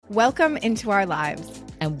Welcome into our lives.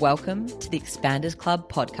 And welcome to the Expanders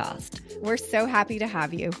Club podcast. We're so happy to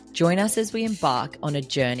have you. Join us as we embark on a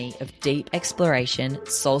journey of deep exploration,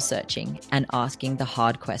 soul-searching, and asking the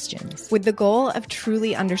hard questions. With the goal of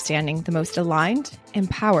truly understanding the most aligned,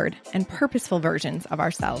 empowered, and purposeful versions of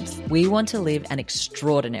ourselves. We want to live an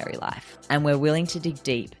extraordinary life, and we're willing to dig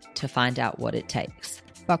deep to find out what it takes.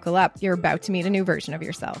 Buckle up. You're about to meet a new version of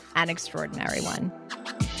yourself, an extraordinary one.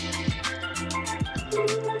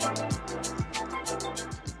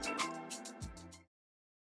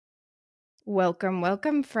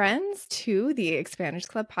 Welcome, friends, to the Expanders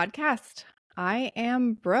Club podcast. I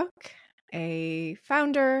am Brooke, a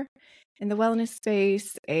founder in the wellness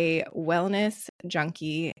space, a wellness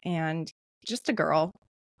junkie, and just a girl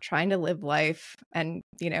trying to live life and,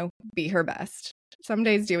 be her best. Some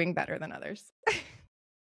days doing better than others.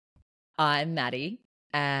 I'm Maddie,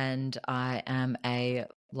 and I am a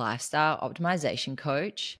lifestyle optimization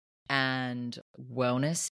coach and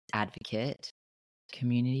wellness advocate,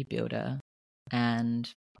 community builder, and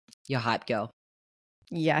your hype girl.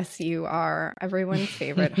 Yes, you are everyone's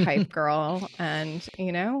favorite hype girl. And,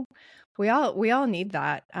 we all need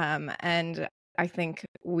that. And I think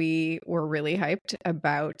we were really hyped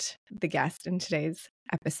about the guest in today's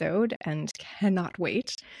episode and cannot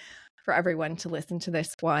wait for everyone to listen to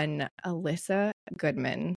this one, Elissa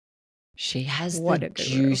Goodman. She has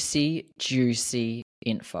the juicy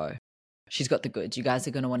info. She's got the goods. You guys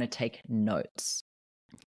are going to want to take notes.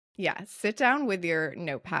 Yeah, sit down with your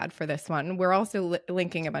notepad for this one. We're also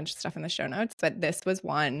linking a bunch of stuff in the show notes, but this was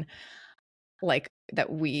one that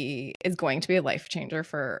is going to be a life changer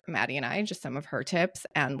for Maddie and I, just some of her tips.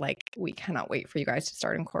 And we cannot wait for you guys to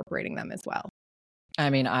start incorporating them as well. I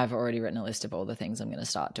mean, I've already written a list of all the things I'm going to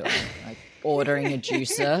start doing, like ordering a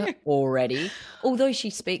juicer already. Although she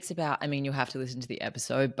speaks about, you'll have to listen to the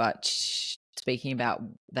episode, but speaking about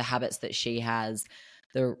the habits that she has,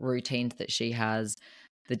 the routines that she has,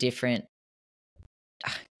 the different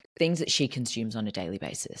things that she consumes on a daily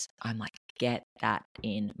basis. I'm like, get that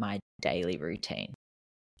in my daily routine.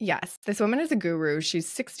 Yes, this woman is a guru.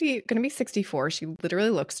 She's going to be 64. She literally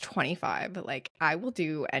looks 25. I will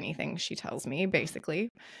do anything she tells me, basically,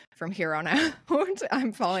 from here on out.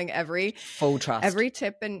 I'm following every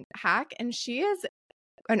tip and hack. And she is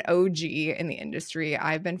an OG in the industry.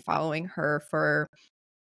 I've been following her for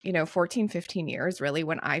 14, 15 years, really,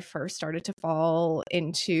 when I first started to fall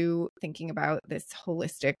into thinking about this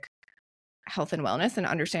holistic health and wellness and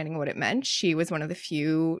understanding what it meant. She was one of the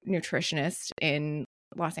few nutritionists in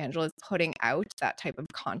Los Angeles putting out that type of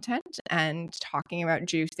content and talking about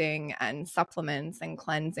juicing and supplements and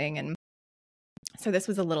cleansing. And so this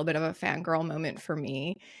was a little bit of a fangirl moment for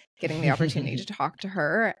me, getting the opportunity to talk to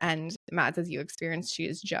her. And Mads, as you experienced, she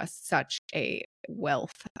is just such a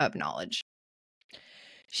wealth of knowledge.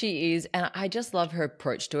 She is, and I just love her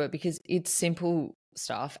approach to it because it's simple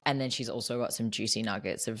stuff, and then she's also got some juicy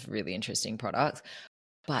nuggets of really interesting products.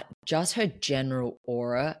 But just her general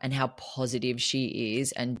aura and how positive she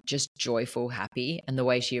is and just joyful, happy, and the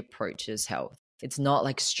way she approaches health. It's not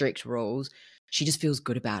like strict rules. She just feels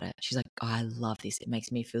good about it. She's like, oh, I love this. It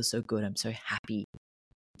makes me feel so good. I'm so happy.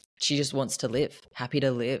 She just wants to live, happy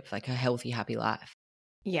to live, like a healthy, happy life.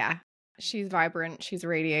 Yeah. She's vibrant. She's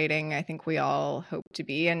radiating. I think we all hope to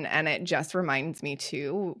be. And it just reminds me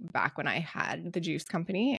too, back when I had the juice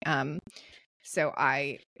company. So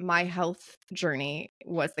my health journey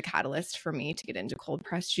was the catalyst for me to get into cold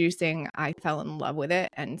press juicing. I fell in love with it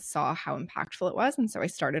and saw how impactful it was. And so I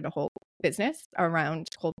started a whole business around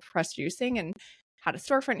cold press juicing and had a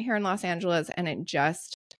storefront here in Los Angeles. And it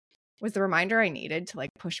just was the reminder I needed to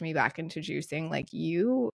push me back into juicing.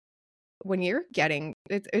 When you're getting,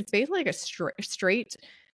 it's basically like a straight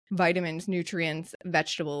vitamins, nutrients,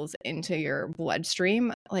 vegetables into your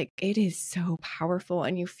bloodstream. It is so powerful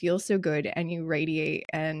and you feel so good and you radiate.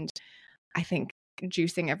 And I think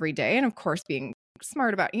juicing every day, and of course being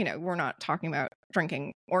smart about, we're not talking about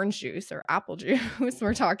drinking orange juice or apple juice.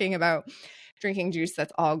 We're talking about drinking juice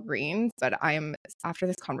that's all greens. But I am, after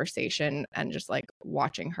this conversation and just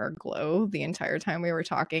watching her glow the entire time we were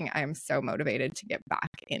talking, I am so motivated to get back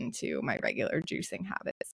into my regular juicing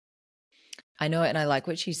habits. I know, and I like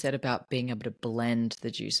what she said about being able to blend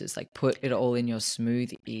the juices, put it all in your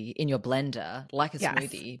smoothie, in your blender, like a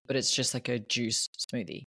smoothie, but it's just like a juice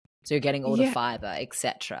smoothie. So you're getting all the fiber,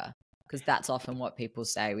 etc. Because that's often what people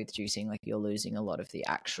say with juicing, you're losing a lot of the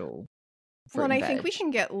actual fruit and I veg. think we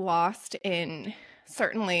can get lost in,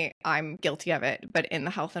 certainly I'm guilty of it, but in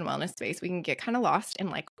the health and wellness space, we can get kind of lost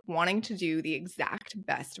in wanting to do the exact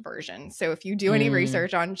best version. So if you do any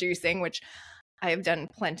research on juicing, which I have done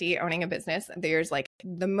plenty owning a business. There's like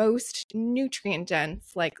the most nutrient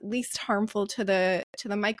dense, like least harmful to the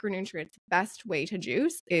micronutrients, best way to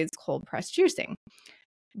juice is cold press juicing.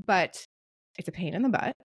 But it's a pain in the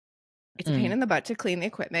butt. It's a pain in the butt to clean the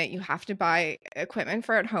equipment. You have to buy equipment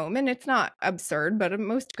for at home, and it's not absurd, but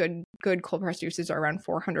most good cold press juices are around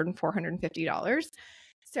 $400 and $450.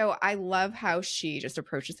 So I love how she just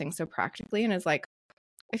approaches things so practically and is like,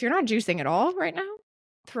 if you're not juicing at all right now,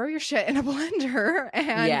 throw your shit in a blender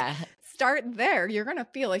and start there. You're going to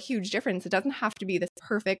feel a huge difference. It doesn't have to be this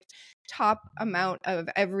perfect top amount of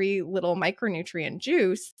every little micronutrient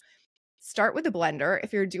juice. Start with a blender.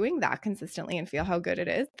 If you're doing that consistently and feel how good it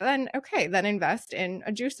is, then okay, then invest in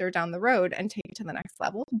a juicer down the road and take it to the next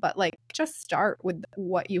level. But like, just start with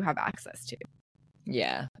what you have access to.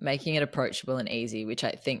 Yeah, making it approachable and easy, which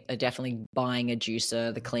I think are definitely buying a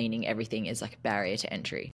juicer, the cleaning, everything is like a barrier to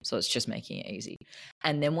entry. So it's just making it easy.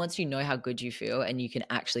 And then once you know how good you feel and you can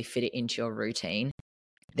actually fit it into your routine,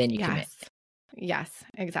 then you commit. Yes,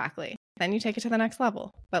 exactly. Then you take it to the next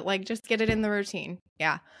level. But like, just get it in the routine.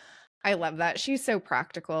 Yeah. I love that. She's so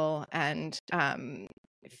practical and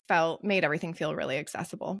made everything feel really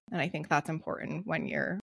accessible. And I think that's important when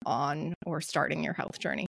you're on or starting your health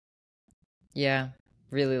journey. Yeah,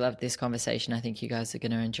 really loved this conversation. I think you guys are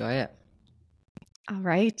going to enjoy it. All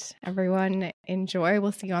right, everyone, enjoy.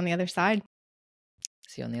 We'll see you on the other side.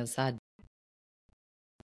 See you on the other side.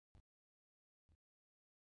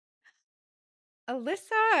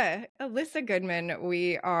 Elissa Goodman,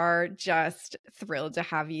 we are just thrilled to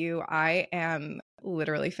have you. I am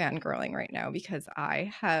literally fangirling right now because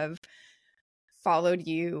I have followed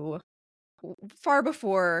you far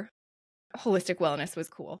before holistic wellness was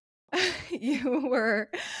cool. You were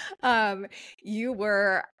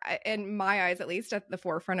in my eyes, at least, at the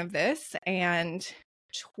forefront of this. And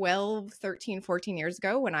 12, 13, 14 years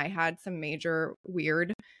ago, when I had some major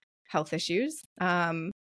weird health issues,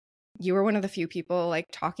 you were one of the few people like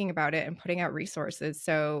talking about it and putting out resources.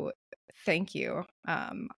 So thank you.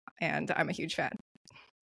 And I'm a huge fan.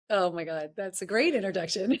 Oh my God, that's a great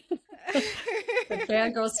introduction. The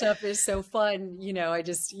fangirl stuff is so fun. You know,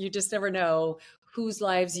 you just never know whose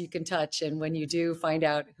lives you can touch. And when you do find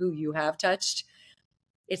out who you have touched,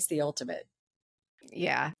 it's the ultimate.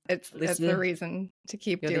 Yeah, it's the reason to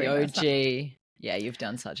keep doing the OG. this. Yeah, you've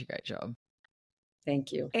done such a great job.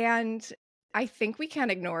 Thank you. And I think we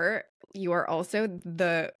can't ignore you are also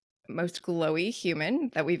the most glowy human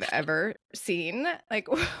that we've ever seen. Like,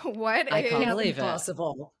 what? I can't believe it.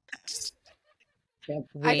 Possible.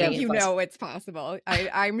 I think you know it's possible.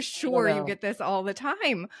 I'm sure you get this all the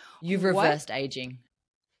time. You've reversed aging.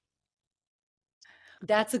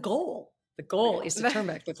 That's a goal. The goal is to turn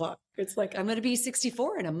back the clock. It's like, I'm going to be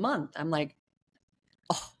 64 in a month. I'm like,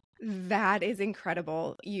 oh. That is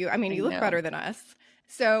incredible. You look better than us.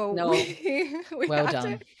 So we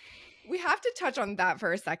have to touch on that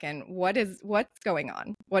for a second. What's going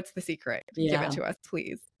on? What's the secret? Yeah. Give it to us,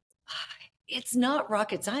 please. It's not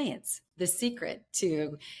rocket science. The secret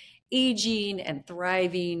to aging and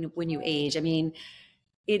thriving when you age. I mean,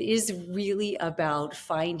 it is really about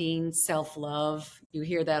finding self-love. You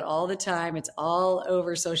hear that all the time. It's all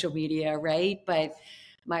over social media, right? But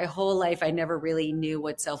my whole life, I never really knew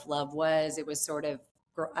what self-love was. It was sort of,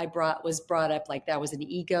 was brought up like that was an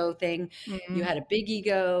ego thing. Mm-hmm. You had a big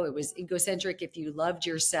ego. It was egocentric if you loved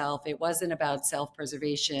yourself. It wasn't about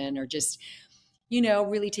self-preservation or just,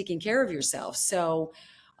 really taking care of yourself. So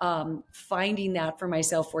finding that for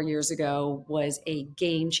myself 4 years ago was a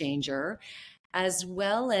game changer, as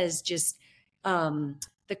well as just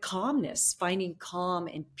the calmness, finding calm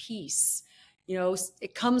and peace.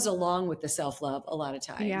 It comes along with the self-love a lot of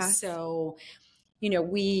times. Yes. So,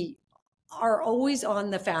 we are always on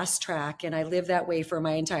the fast track, and I live that way for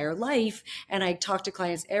my entire life. And I talk to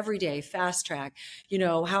clients every day, fast track,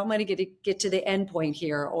 how am I going to get to the end point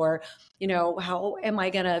here? Or, how am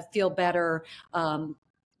I going to feel better?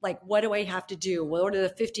 Like, what do I have to do? What are the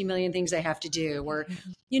 50 million things I have to do? Or,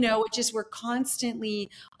 we're constantly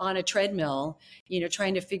on a treadmill,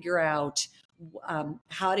 trying to figure out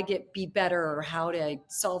how to be better or how to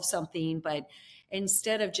solve something. But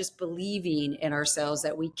instead of just believing in ourselves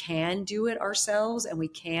that we can do it ourselves and we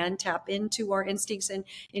can tap into our instincts and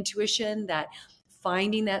intuition, that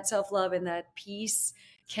finding that self-love and that peace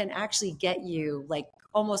can actually get you like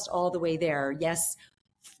almost all the way there. Yes,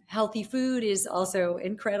 healthy food is also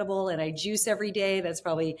incredible, and I juice every day. That's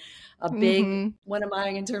probably a big one of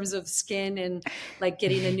mine in terms of skin and like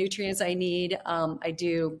getting the nutrients I need. I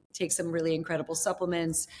do take some really incredible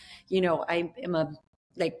supplements. I am a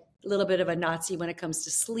little bit of a Nazi when it comes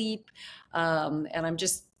to sleep. And I'm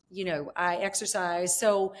just, I exercise.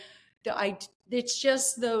 So it's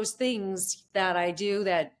just those things that I do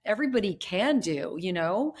that everybody can do,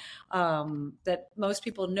 that most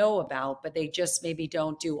people know about, but they just maybe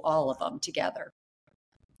don't do all of them together.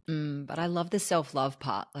 But I love the self-love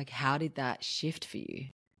part. Like, how did that shift for you?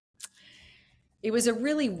 It was a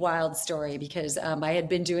really wild story because I had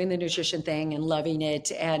been doing the nutrition thing and loving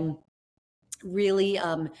it, and really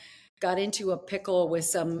got into a pickle with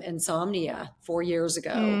some insomnia 4 years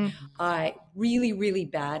ago. Really, really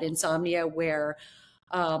bad insomnia where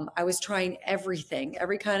I was trying everything,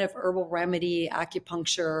 every kind of herbal remedy,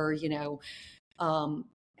 acupuncture,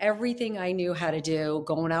 everything I knew how to do,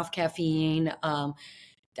 going off caffeine.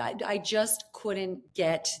 I just couldn't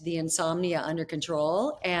get the insomnia under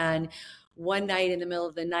control. And one night in the middle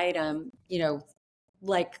of the night, I'm,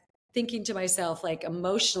 like thinking to myself, like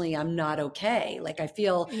emotionally, I'm not okay. Like I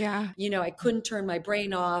feel, I couldn't turn my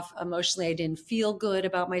brain off. Emotionally, I didn't feel good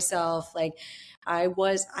about myself. Like I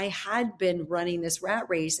had been running this rat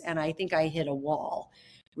race and I think I hit a wall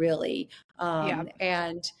really.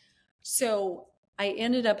 And so I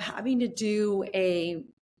ended up having to do a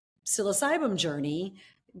psilocybin journey,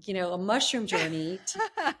 a mushroom journey to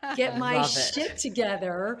get my shit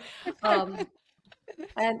together. And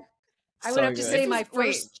I would have to say my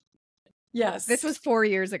first, yes. This was 4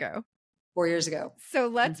 years ago. 4 years ago. So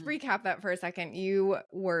let's recap that for a second. You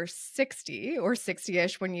were 60 or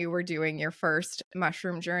 60-ish when you were doing your first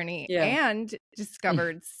mushroom journey and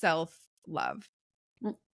discovered self-love.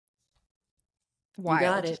 Wild. You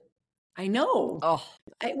got it. I know. Oh,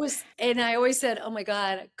 it was, and I always said, oh my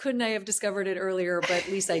God, couldn't I have discovered it earlier? But at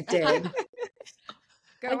least I did.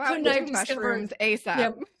 Couldn't I have mushrooms ASAP?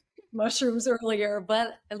 Yeah, mushrooms earlier,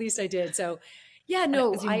 but at least I did. So yeah,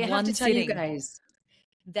 no, I have to tell you guys,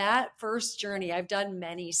 that first journey, I've done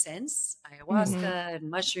many since, ayahuasca and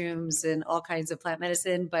mushrooms and all kinds of plant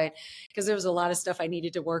medicine, but because there was a lot of stuff I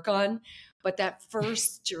needed to work on. But that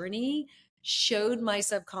first journey showed my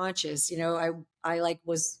subconscious, I like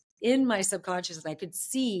was in my subconscious and I could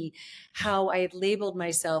see how I had labeled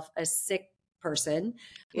myself a sick person.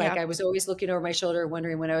 Like I was always looking over my shoulder,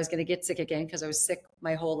 wondering when I was going to get sick again, because I was sick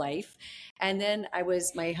my whole life. And then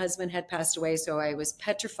my husband had passed away. So I was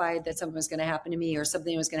petrified that something was going to happen to me or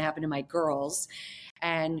something was going to happen to my girls.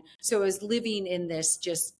 And so I was living in this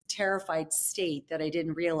just terrified state that I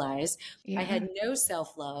didn't realize. I had no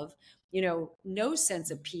self-love, no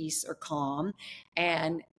sense of peace or calm.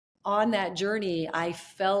 And on that journey, I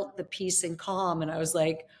felt the peace and calm. And I was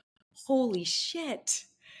like, holy shit.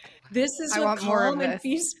 This is what calm and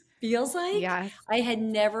peace feels like. Yes. I had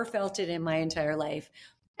never felt it in my entire life.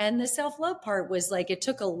 And the self-love part was like, it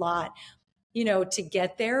took a lot, to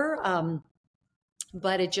get there.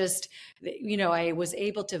 But it just, I was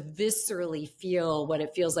able to viscerally feel what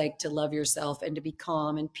it feels like to love yourself and to be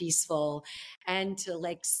calm and peaceful and to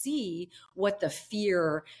like see what the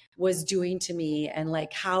fear was doing to me and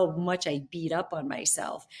like how much I beat up on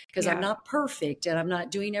myself because I'm not perfect and I'm not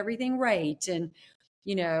doing everything right. And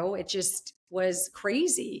it just was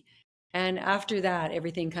crazy. And after that,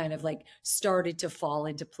 everything kind of like started to fall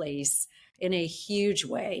into place in a huge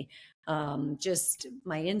way. Just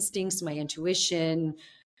my instincts, my intuition,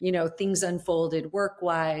 things unfolded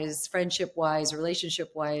work-wise, friendship-wise,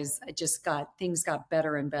 relationship-wise. Things got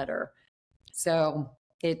better and better. So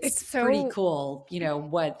it's pretty cool,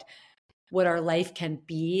 what our life can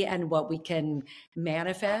be and what we can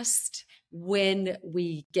manifest when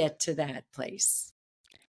we get to that place.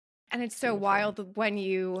 And it's so wild when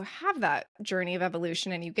you have that journey of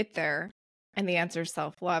evolution and you get there and the answer is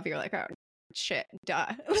self-love. You're like, oh, shit, duh.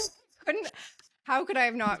 How could I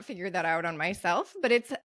have not figured that out on myself? But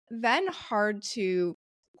it's then hard to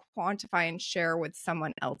quantify and share with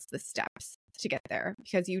someone else the steps to get there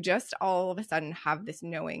because you just all of a sudden have this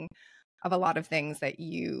knowing of a lot of things that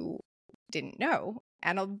you didn't know.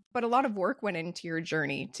 But a lot of work went into your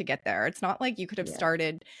journey to get there. It's not like you could have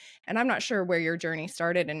started, and I'm not sure where your journey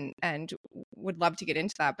started and would love to get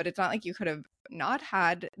into that, but it's not like you could have not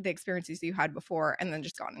had the experiences you had before and then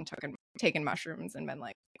just gone and taken mushrooms and been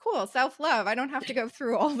like, cool, self-love. I don't have to go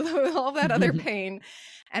through all that other pain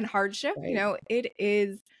and hardship. Right. It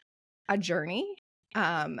is a journey.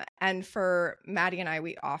 And for Maddie and I,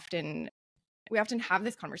 we often have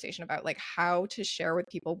this conversation about like how to share with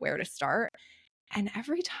people where to start. And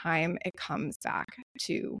every time it comes back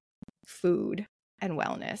to food and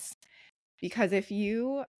wellness, because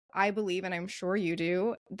I believe, and I'm sure you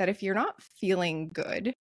do, that if you're not feeling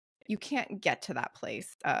good, you can't get to that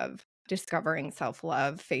place of discovering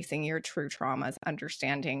self-love, facing your true traumas,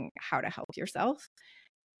 understanding how to help yourself.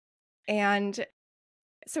 And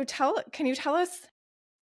so can you tell us,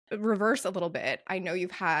 reverse a little bit? I know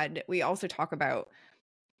we also talk about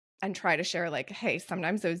and try to share like, hey,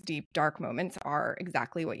 sometimes those deep, dark moments are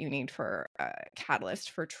exactly what you need for a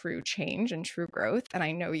catalyst for true change and true growth. And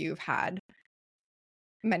I know you've had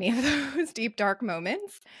many of those deep, dark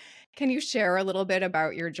moments. Can you share a little bit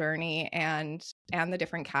about your journey and the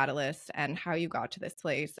different catalysts and how you got to this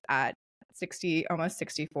place at 60, almost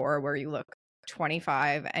 64, where you look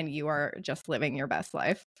 25 and you are just living your best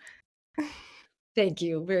life? Thank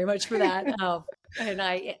you very much for that. And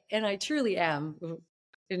I truly am,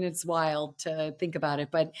 and it's wild to think about it.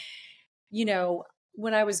 But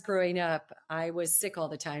when I was growing up, I was sick all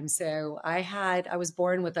the time. So I was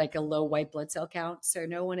born with like a low white blood cell count. So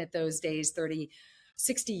no one at those days, 30,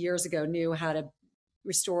 60 years ago, knew how to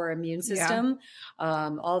restore our immune system.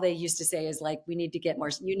 All they used to say is like, you need to get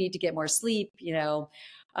more sleep,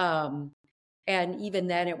 and even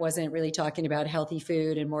then, it wasn't really talking about healthy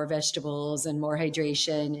food and more vegetables and more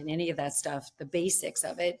hydration and any of that stuff, the basics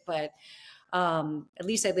of it. But at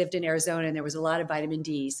least I lived in Arizona and there was a lot of vitamin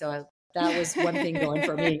D. So that was one thing going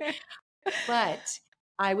for me. But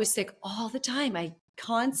I was sick all the time. I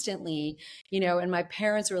constantly, and my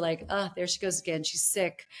parents were like, oh, there she goes again. She's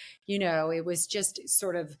sick. It was just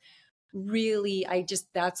sort of really, I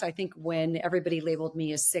think when everybody labeled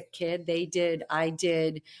me a sick kid, I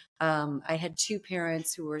did. I had two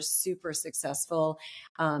parents who were super successful,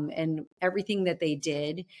 and everything that they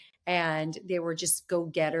did. And they were just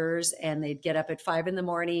go-getters, and they'd get up at 5 a.m,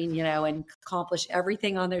 and accomplish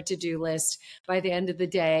everything on their to-do list. By the end of the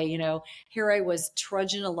day, here I was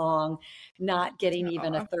trudging along, not getting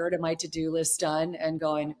even a third of my to-do list done, and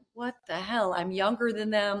going, what the hell? I'm younger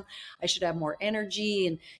than them. I should have more energy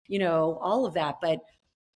and, all of that. But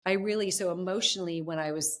so emotionally, when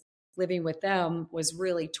I was living with them, was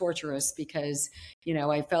really torturous because,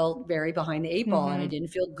 I felt very behind the eight ball and I didn't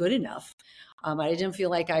feel good enough. I didn't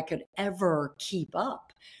feel like I could ever keep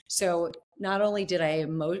up. So not only did I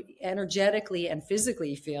energetically and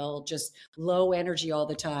physically feel just low energy all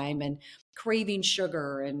the time and craving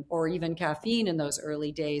sugar or even caffeine in those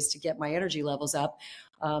early days to get my energy levels up,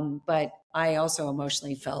 but I also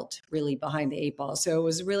emotionally felt really behind the eight ball. So it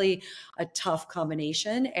was really a tough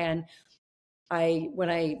combination. And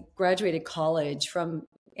when I graduated college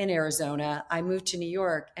in Arizona, I moved to New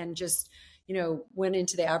York and just, went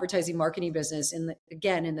into the advertising marketing business in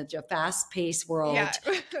the fast paced world. Yeah.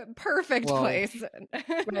 Perfect place.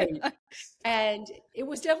 Right. And it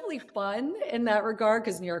was definitely fun in that regard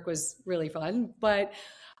because New York was really fun, but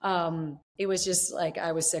it was just like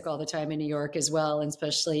I was sick all the time in New York as well, and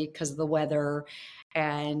especially because of the weather,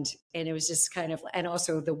 and it was just kind of, and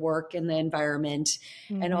also the work and the environment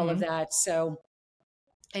and all of that. So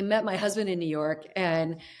I met my husband in New York,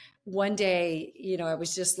 and one day, I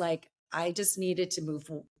was just like, I just needed to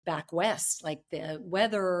move back west, like the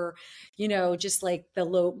weather, just like the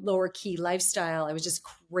lower key lifestyle. I was just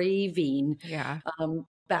craving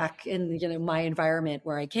back in, my environment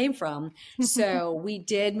where I came from. So we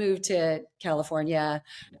did move to California.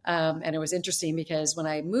 And it was interesting because when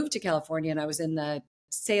I moved to California and I was in the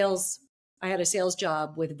I had a sales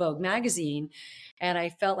job with Vogue magazine, and I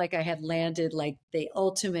felt like I had landed like the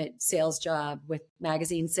ultimate sales job with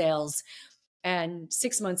magazine sales. And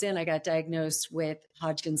 6 months in, I got diagnosed with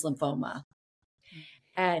Hodgkin's lymphoma.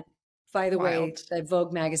 And by the way, the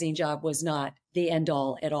Vogue magazine job was not the end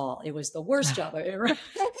all at all. It was the worst job I've ever.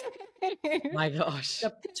 My gosh.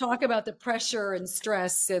 Talk about the pressure and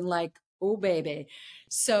stress and like, oh, baby.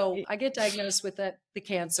 So I get diagnosed with the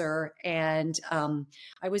cancer, and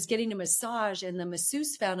I was getting a massage, and the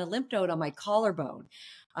masseuse found a lymph node on my collarbone.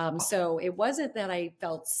 So it wasn't that I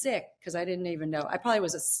felt sick, because I didn't even know. I probably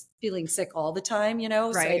was feeling sick all the time,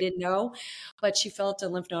 so I didn't know. But she felt a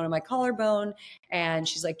lymph node on my collarbone, and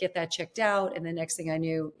she's like, get that checked out. And the next thing I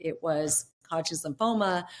knew, it was Hodgkin's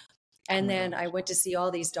lymphoma. And then I went to see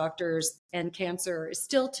all these doctors, and cancer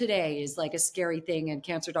still today is like a scary thing, and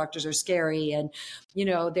cancer doctors are scary. And,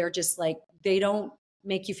 they're just like, they don't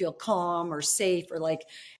make you feel calm or safe or like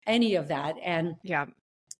any of that. And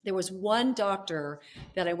there was one doctor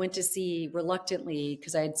that I went to see reluctantly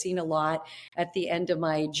because I had seen a lot at the end of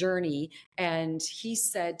my journey. And he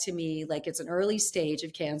said to me, like, it's an early stage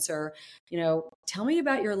of cancer, tell me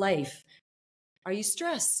about your life. Are you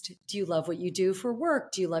stressed? Do you love what you do for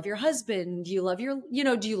work? Do you love your husband? Do you love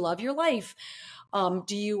do you love your life?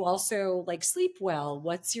 Do you also like sleep well?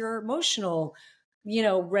 What's your emotional,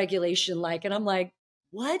 regulation like? And I'm like,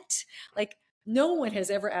 what? Like, no one has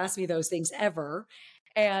ever asked me those things ever.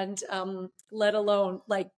 And let alone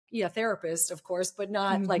like, therapist, of course, but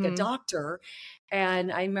not like a doctor.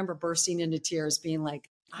 And I remember bursting into tears being like,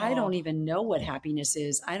 I don't even know what happiness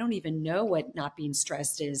is. I don't even know what not being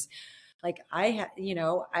stressed is. Like I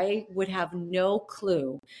would have no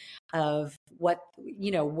clue of what,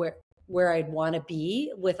 where I'd want to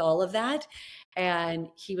be with all of that. And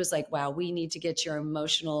he was like, wow, we need to get your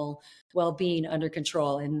emotional well-being under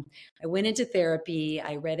control. And I went into therapy.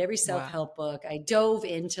 I read every self-help book. I dove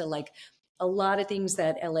into like a lot of things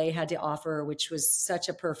that LA had to offer, which was such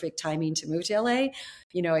a perfect timing to move to LA.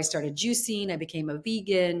 I started juicing. I became a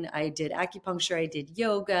vegan. I did acupuncture. I did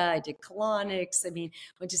yoga. I did colonics. I mean,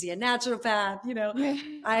 went to see a naturopath.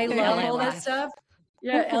 I love LA all that life. stuff.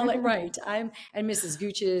 Yeah, LA, right. And Mrs.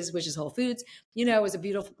 Gooch's, which is Whole Foods, it was a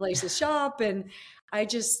beautiful place to shop. And I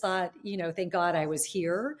just thought, thank God I was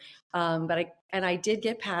here. But I did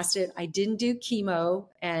get past it. I didn't do chemo,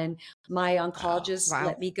 and my oncologist Wow.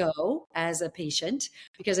 let me go as a patient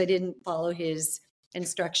because I didn't follow his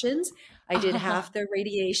instructions. I did half the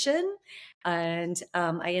radiation, and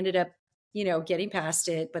I ended up, getting past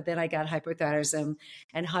it. But then I got hypothyroidism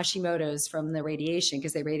and Hashimoto's from the radiation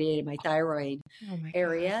because they radiated my thyroid Oh my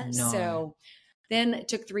area. No. So then it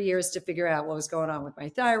took 3 years to figure out what was going on with my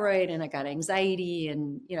thyroid, and I got anxiety,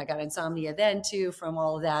 and I got insomnia then too from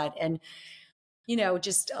all of that, and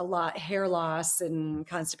just a lot, hair loss and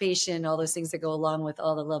constipation, all those things that go along with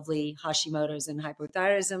all the lovely Hashimoto's and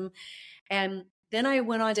hypothyroidism. And then I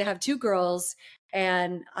went on to have 2 girls,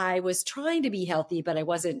 and I was trying to be healthy, but I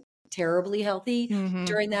wasn't terribly healthy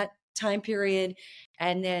during that time period.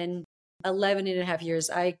 And then 11 and a half years,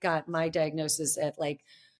 I got my diagnosis at like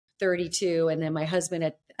 32. And then my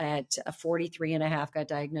husband at 43 and a half got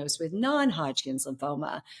diagnosed with non-Hodgkin's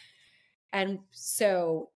lymphoma. And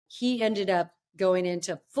so he ended up going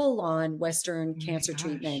into full on Western cancer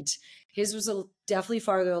treatment. His was definitely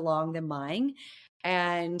farther along than mine.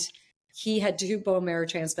 And he had 2 bone marrow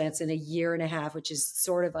transplants in a year and a half, which is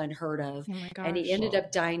sort of unheard of. Oh my gosh. And he ended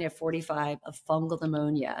up dying at 45 of fungal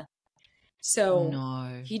pneumonia. So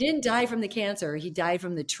No. he didn't die from the cancer. He died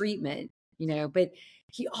from the treatment, but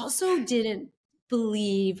he also didn't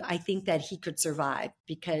believe, I think, that he could survive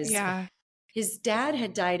because his dad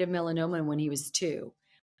had died of melanoma when he was 2.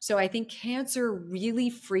 So I think cancer really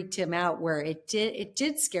freaked him out, where it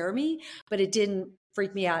did scare me, but it didn't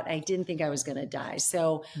freak me out. I didn't think I was going to die.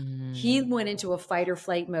 So he went into a fight or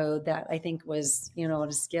flight mode that I think was, on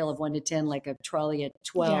a scale of 1 to 10, like a trolley at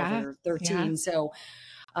 12 or 13. Yeah. So,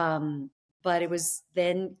 but it was,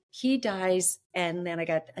 then he dies, and then I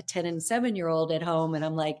got a 10 and 7-year-old at home, and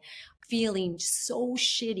I'm like feeling so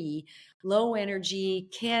shitty, low energy,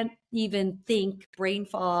 can't even think, brain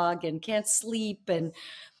fog, and can't sleep, and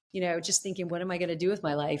just thinking, what am I going to do with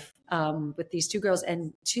my life with these 2 girls,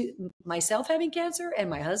 and myself having cancer and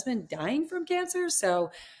my husband dying from cancer. So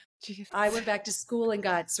Jesus. I went back to school and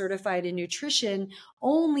got certified in nutrition,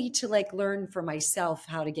 only to like learn for myself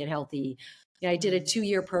how to get healthy. I did a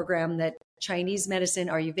 2-year program that Chinese medicine,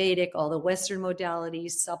 Ayurvedic, all the Western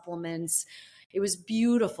modalities, supplements. It was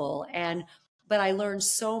beautiful. But I learned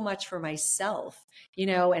so much for myself,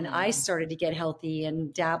 and I started to get healthy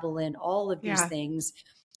and dabble in all of these things,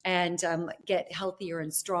 and get healthier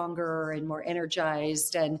and stronger and more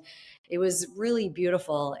energized. And it was really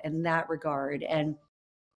beautiful in that regard. And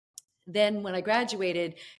then when I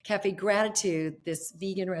graduated, Cafe Gratitude, this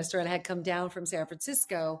vegan restaurant, had come down from San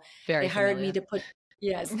Francisco. Very They hired familiar. me to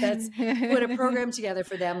put a program together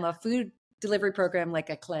for them, a food delivery program, like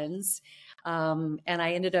a cleanse. And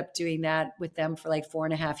I ended up doing that with them for like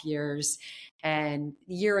 4.5 years. And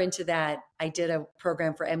a year into that, I did a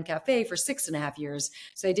program for M Cafe for 6.5 years.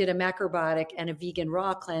 So I did a macrobiotic and a vegan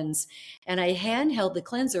raw cleanse, and I handheld the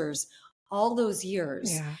cleansers all those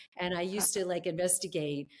years. And I used to like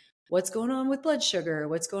investigate what's going on with blood sugar,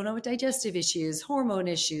 what's going on with digestive issues, hormone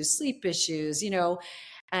issues, sleep issues,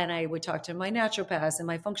 and I would talk to my naturopaths and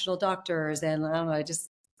my functional doctors. And I don't know,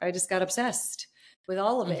 I just got obsessed with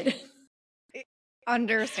all of it.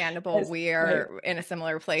 Understandable. We are in a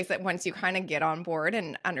similar place that once you kind of get on board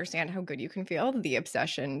and understand how good you can feel, the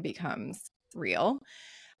obsession becomes real.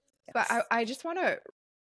 But I just want to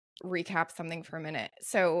recap something for a minute.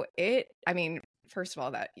 So first of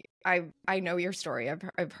all, that I know your story.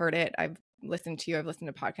 I've heard it. I've listened to you. I've listened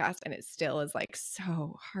to podcasts, and it still is like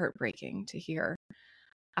so heartbreaking to hear.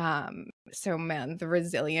 So man, the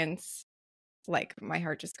resilience, like my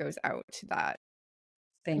heart just goes out to that.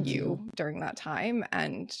 Thank you during that time,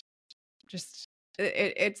 and just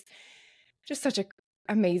it's just such an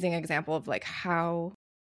amazing example of like how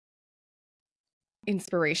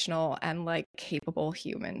inspirational and like capable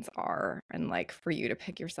humans are, and like for you to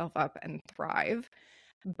pick yourself up and thrive.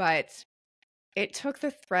 But it took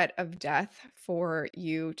the threat of death for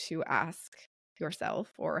you to ask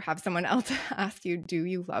yourself, or have someone else ask you, do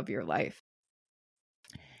you love your life?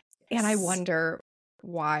 And I wonder,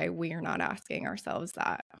 why we are not asking ourselves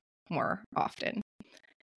that more often.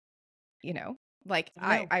 You know, like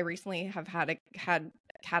No. I recently have had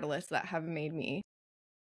catalysts that have made me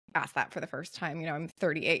ask that for the first time. You know, I'm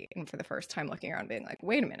 38 and for the first time looking around being like,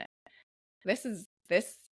 wait a minute, this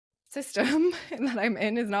system that I'm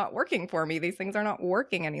in is not working for me. These things are not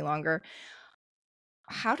working any longer.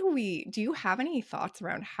 Do you have any thoughts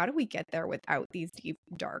around how do we get there without these deep,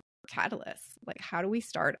 dark catalysts? Like, how do we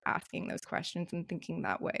start asking those questions and thinking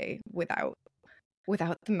that way without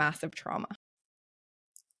the massive trauma?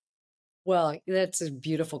 Well, that's a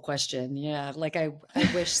beautiful question. Yeah. Like I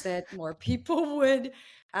wish that more people would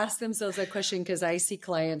ask themselves that question, because I see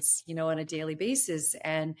clients, on a daily basis,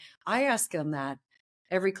 and I ask them that,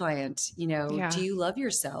 every client, do Yeah. you love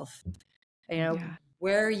yourself? Yeah.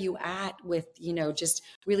 Where are you at with, just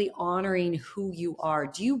really honoring who you are?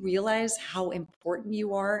 Do you realize how important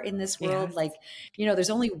you are in this world? Yes. Like, there's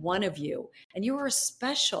only one of you, and you are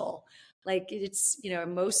special. Like, it's,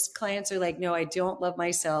 most clients are like, no, I don't love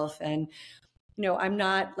myself. And, I'm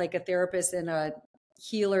not like a therapist and a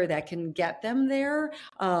healer that can get them there.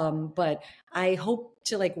 But I hope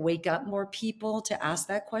to like wake up more people to ask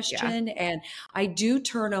that Yeah. question. And I do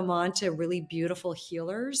turn them on to really beautiful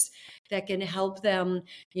healers that can help them,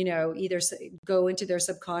 either go into their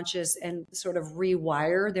subconscious and sort of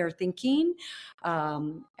rewire their thinking.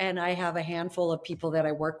 And I have a handful of people that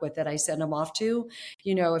I work with that I send them off to,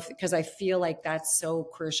 because I feel like that's so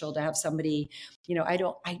crucial to have somebody,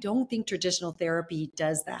 I don't think traditional therapy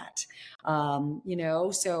does that. So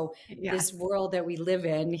this Yes. world that we live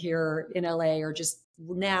in here in LA, or just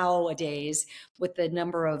nowadays, with the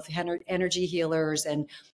number of energy healers and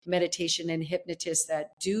meditation and hypnotists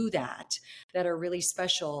that do that are really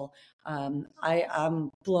special. I'm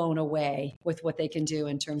blown away with what they can do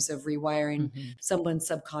in terms of rewiring someone's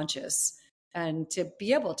subconscious, and to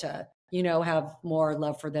be able to, have more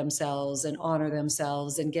love for themselves and honor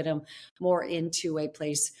themselves and get them more into a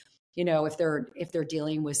place, if they're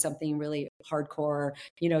dealing with something really hardcore,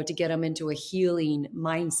 to get them into a healing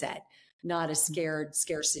mindset, not a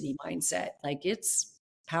scarcity mindset. Like, it's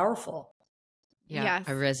powerful. Yeah, Yes.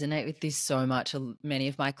 I resonate with this so much. Many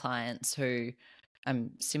of my clients who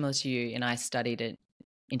I'm similar to you, and I studied an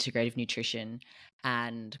integrative nutrition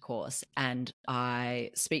and course, and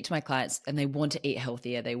I speak to my clients and they want to eat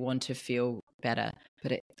healthier, they want to feel better,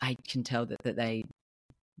 but I can tell that they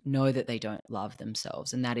know that they don't love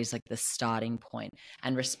themselves, and that is like the starting point,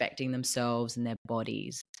 and respecting themselves and their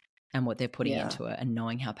bodies and what they're putting Yeah. into it, and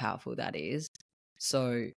knowing how powerful that is.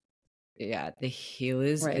 So yeah, the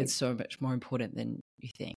healers, Right. it's so much more important than you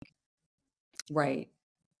think. Right.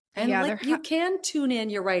 And Yeah. like, you can tune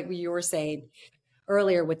in. You're right. What you were saying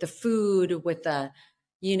earlier with the food, with the,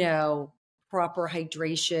 proper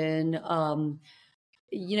hydration.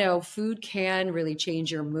 Food can really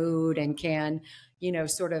change your mood and can,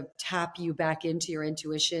 sort of tap you back into your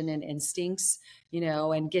intuition and instincts,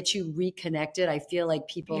 and get you reconnected. I feel like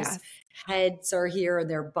people's Yes. heads are here and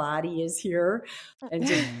their body is here. And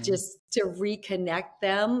to reconnect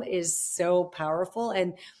them is so powerful.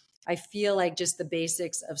 And I feel like just the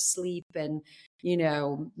basics of sleep and,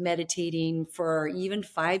 meditating for even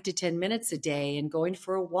 5 to 10 minutes a day, and going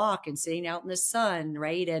for a walk and sitting out in the sun,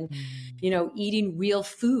 right? And, eating real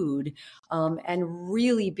food, and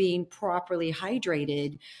really being properly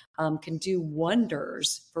hydrated, can do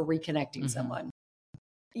wonders for reconnecting someone.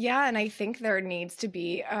 Yeah, and I think there needs to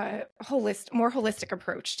be a more holistic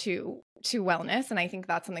approach to wellness, and I think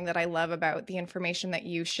that's something that I love about the information that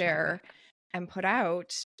you share and put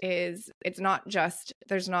out. Is it's not just,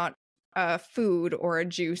 there's not a food or a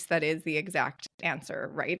juice that is the exact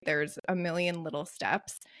answer, right? There's a million little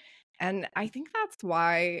steps, and I think that's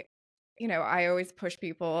why, I always push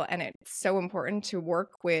people, and it's so important to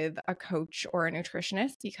work with a coach or a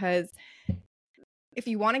nutritionist, because if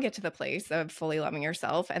you want to get to the place of fully loving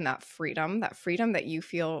yourself and that freedom that you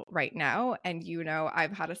feel right now, and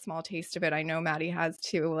I've had a small taste of it. I know Maddie has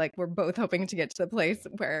too. Like, we're both hoping to get to the place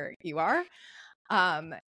where you are.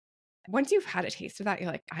 Once you've had a taste of that,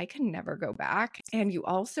 you're like, I can never go back. And you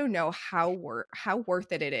also know how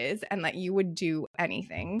worth it is, and that you would do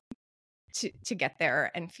anything to get there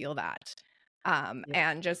and feel that.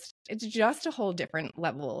 And it's just a whole different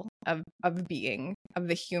level of being, of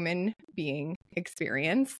the human being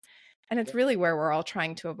experience. And it's really where we're all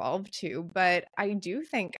trying to evolve to. But I don't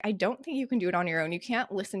think you can do it on your own. You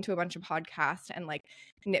can't listen to a bunch of podcasts and like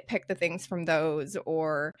nitpick the things from those,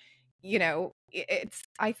 or,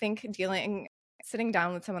 I think sitting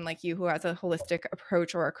down with someone like you who has a holistic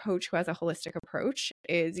approach, or a coach who has a holistic approach,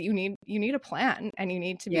 is you need a plan, and you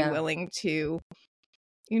need to be willing to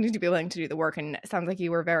you need to be willing to do the work. And it sounds like you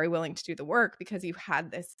were very willing to do the work because you had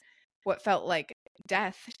this, what felt like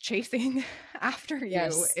death chasing after you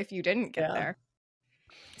Yes. if you didn't get Yeah. there.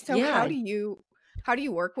 So Yeah. how do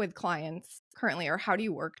you work with clients currently, or how do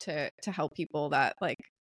you work to help people that like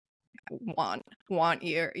want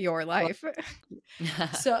your life?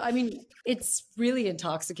 So, I mean, it's really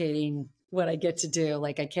intoxicating what I get to do.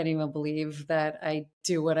 Like, I can't even believe that I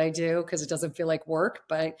do what I do because it doesn't feel like work,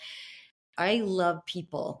 but I love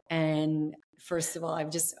people. And first of all, I've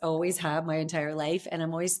just always had my entire life, and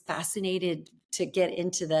I'm always fascinated to get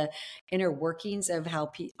into the inner workings of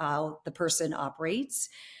how the person operates.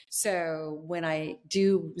 So when I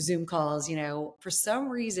do Zoom calls, for some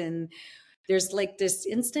reason, there's like this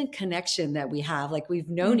instant connection that we have, like we've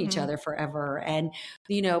known each Mm-hmm. other forever. And,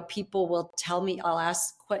 people will tell me, I'll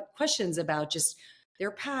ask questions about just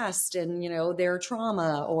their past and, their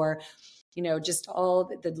trauma, or, just all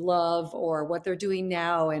the love or what they're doing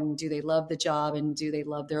now. And do they love the job and do they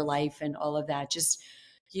love their life and all of that? Just,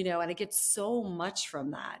 and I get so much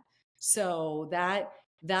from that. So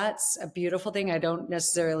that's a beautiful thing. I don't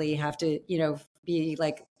necessarily have to, be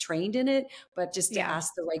like trained in it, but just to Yeah.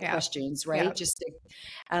 ask the right Yeah. questions, right? Yeah. Just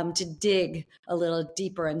to dig a little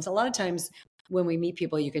deeper. And so a lot of times when we meet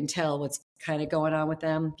people, you can tell what's kind of going on with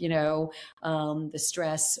them, the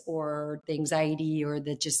stress or the anxiety or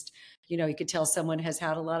the just, you could tell someone has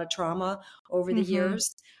had a lot of trauma over the Mm-hmm.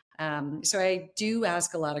 years. So I do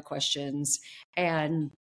ask a lot of questions. And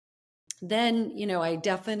then, I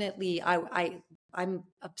definitely, I'm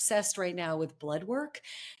obsessed right now with blood work.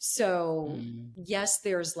 So yes,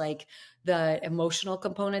 there's like the emotional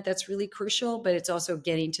component that's really crucial, but it's also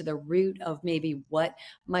getting to the root of maybe what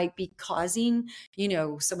might be causing,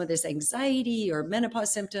 some of this anxiety or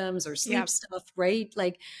menopause symptoms or sleep Yep. stuff, right?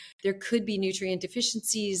 Like there could be nutrient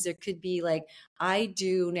deficiencies. There could be like, I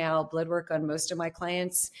do now blood work on most of my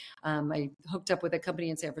clients. I hooked up with a company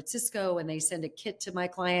in San Francisco and they send a kit to my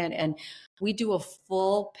client and we do a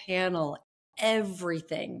full panel,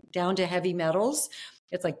 everything down to heavy metals.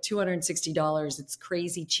 It's like $260. It's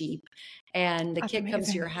crazy cheap. And the That's kit comes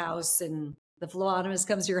to your amazing. house and the phlebotomist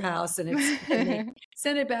comes to your house and they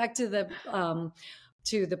send it back to the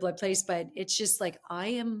blood place. But it's just like, I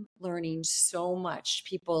am learning so much.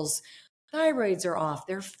 People's thyroids are off,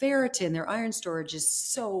 their ferritin, their iron storage is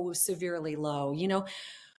so severely low.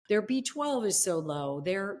 Their B12 is so low.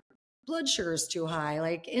 Their blood sugar is too high,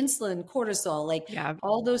 like insulin, cortisol, like Yeah.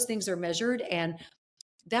 all those things are measured. And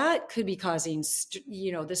that could be causing,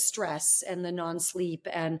 the stress and the non-sleep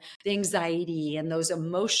and the anxiety and those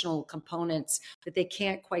emotional components that they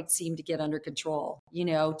can't quite seem to get under control,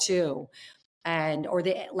 too. Or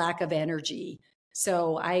the lack of energy.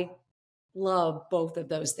 So I love both of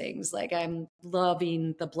those things. Like I'm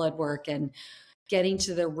loving the blood work and getting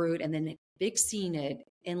to the root and then fixing it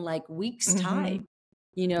in like weeks time,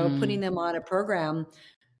 putting them on a program,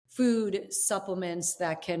 food supplements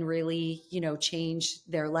that can really, change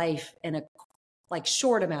their life in a like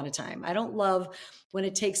short amount of time. I don't love when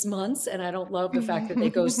it takes months and I don't love the fact that they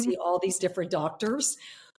go see all these different doctors.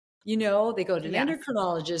 They go to an Yes.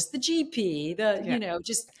 endocrinologist, the GP,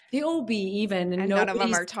 just the OB even. And none of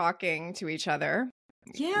them are talking to each other.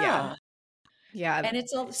 Yeah. Yeah. And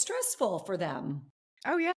it's all stressful for them.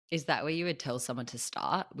 Oh, yeah. Is that where you would tell someone to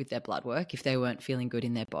start with their blood work if they weren't feeling good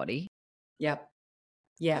in their body? Yep.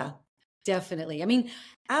 Yeah, definitely. I mean,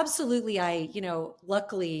 absolutely.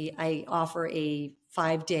 Luckily I offer a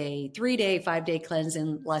 5-day cleanse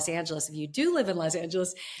in Los Angeles. If you do live in Los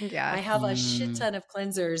Angeles, Yeah. I have a shit ton of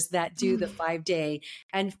cleansers that do the 5-day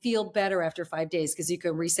and feel better after 5 days because you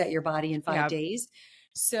can reset your body in 5 days.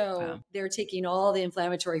 So they're taking all the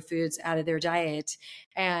inflammatory foods out of their diet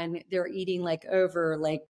and they're eating like over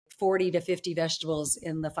like 40 to 50 vegetables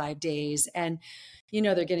in the 5 days. And,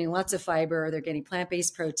 they're getting lots of fiber, they're getting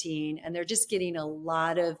plant-based protein, and they're just getting a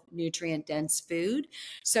lot of nutrient dense food.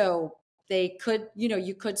 So they could,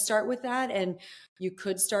 you could start with that and you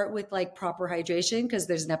could start with like proper hydration because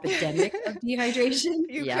there's an epidemic of dehydration.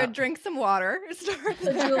 You could drink some water. Start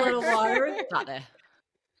So do a little water. Not there.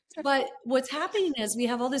 But what's happening is we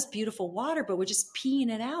have all this beautiful water, but we're just peeing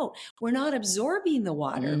it out. We're not absorbing the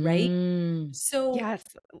water, right? So yes,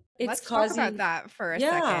 it's let's causing, talk about that for a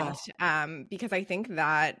second, because I think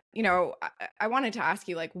that, I wanted to ask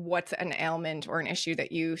you, like, what's an ailment or an issue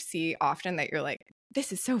that you see often that you're like,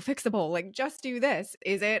 this is so fixable, like, just do this.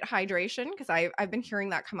 Is it hydration? Because I've been hearing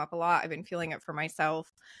that come up a lot. I've been feeling it for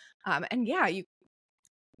myself. And yeah,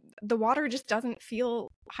 the water just doesn't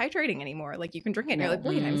feel hydrating anymore. Like you can drink it and you're like,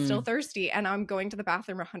 wait, I'm still thirsty and I'm going to the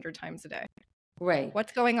bathroom 100 times a day. Right.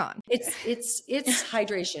 What's going on? It's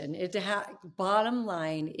hydration. Bottom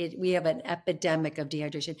line, we have an epidemic of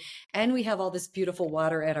dehydration, and we have all this beautiful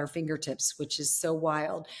water at our fingertips, which is so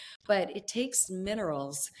wild. But it takes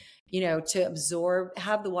minerals, to absorb,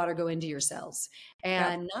 have the water go into your cells, Yep.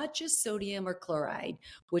 and not just sodium or chloride,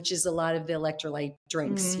 which is a lot of the electrolyte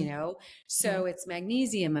drinks. So it's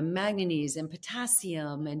magnesium and manganese and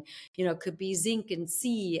potassium, and could be zinc and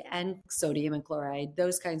C and sodium and chloride,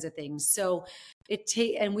 those kinds of things. So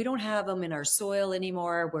and we don't have them in our soil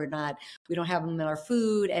anymore. We don't have them in our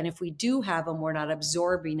food. And if we do have them, we're not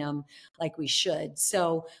absorbing them like we should.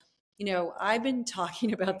 So, I've been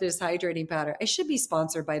talking about this hydrating powder. I should be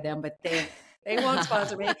sponsored by them, but they won't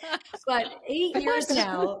sponsor me. But 8 years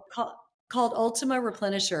now, called Ultima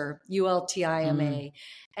Replenisher, ULTIMA.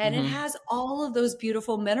 And it has all of those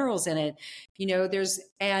beautiful minerals in it.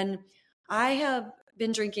 And I have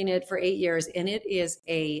been drinking it for 8 years, and it is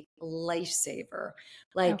a lifesaver.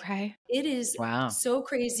 It is so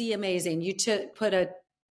crazy amazing. You put a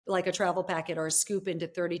travel packet or a scoop into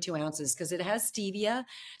 32 ounces because it has stevia.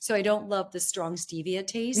 So I don't love the strong stevia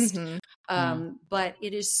taste. But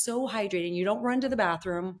it is so hydrating. You don't run to the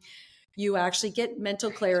bathroom. You actually get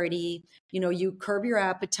mental clarity. You curb your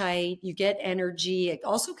appetite, you get energy. It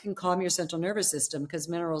also can calm your central nervous system because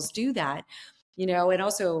minerals do that. And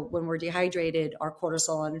also when we're dehydrated, our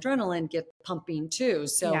cortisol and adrenaline get pumping too.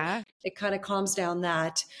 So it kind of calms down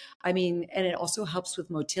that. And it also helps with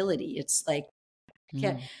motility. It's like,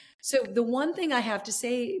 so the one thing I have to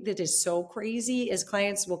say that is so crazy is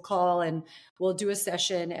clients will call and we'll do a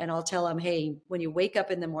session, and I'll tell them, hey, when you wake up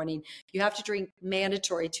in the morning, you have to drink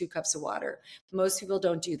mandatory 2 cups of water. Most people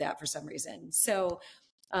don't do that for some reason. So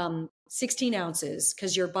 16 ounces,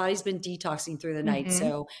 because your body's been detoxing through the night.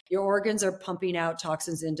 So your organs are pumping out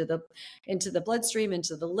toxins into the bloodstream,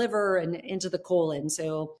 into the liver, and into the colon.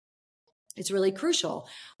 So it's really crucial.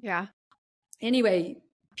 Yeah. Anyway,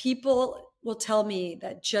 people will tell me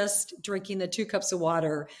that just drinking the 2 cups of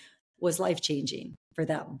water was life-changing for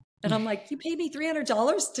them. And I'm like, you paid me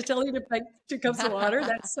 $300 to tell you to drink 2 cups of water?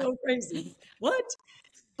 That's so crazy. What?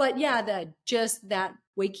 But yeah, that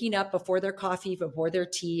waking up before their coffee, before their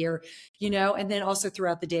tea, or, and then also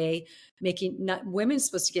throughout the day, women's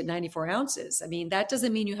supposed to get 94 ounces. That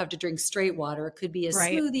doesn't mean you have to drink straight water. It could be a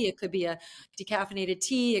smoothie. It could be a decaffeinated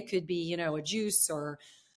tea. It could be, a juice or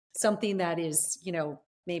something that is,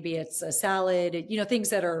 maybe it's a salad, things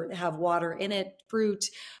that have water in it, fruit.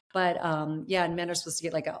 But and men are supposed to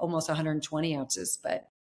get almost 120 ounces, but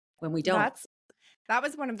when we don't. That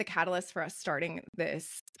was one of the catalysts for us starting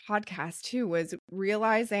this podcast too, was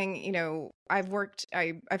realizing, I've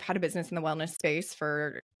had a business in the wellness space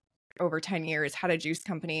for over 10 years, had a juice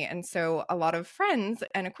company. And so a lot of friends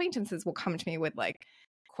and acquaintances will come to me with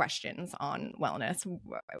questions on wellness,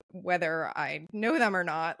 whether I know them or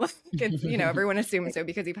not. It's, everyone assumes so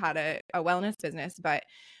because you've had a wellness business, but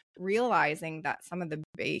realizing that some of the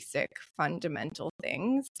basic fundamental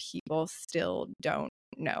things people still don't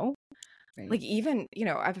know. Right. Even,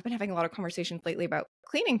 I've been having a lot of conversations lately about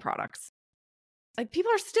cleaning products.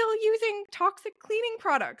 People are still using toxic cleaning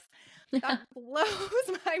products. That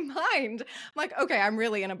blows my mind. I'm like, okay, I'm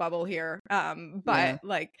really in a bubble here. But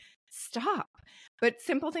stop. But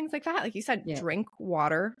simple things like that, like you said, drink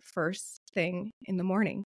water first thing in the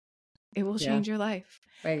morning. It will change your life.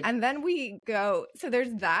 Right. And then we go, so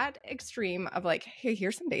there's that extreme of hey,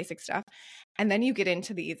 here's some basic stuff. And then you get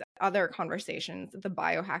into these other conversations, the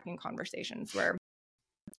biohacking conversations, where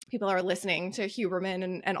people are listening to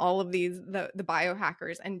Huberman and all of these, the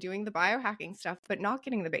biohackers, and doing the biohacking stuff, but not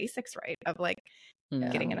getting the basics right of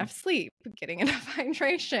getting enough sleep, getting enough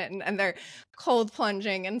hydration, and they're cold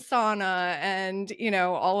plunging and sauna and,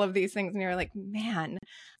 all of these things. And you're like, man,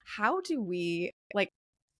 how do we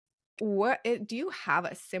do you have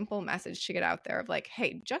a simple message to get out there of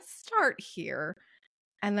hey, just start here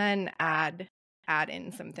and then add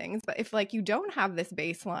in some things. But if you don't have this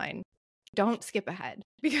baseline, don't skip ahead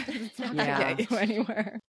because it's not going to get you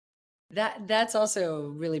anywhere. That's also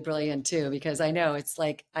really brilliant too, because I know it's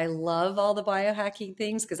I love all the biohacking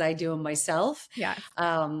things because I do them myself. Yeah.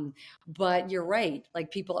 But you're right.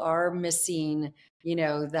 People are missing,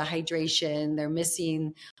 the hydration. They're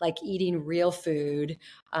missing eating real food.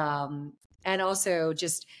 And also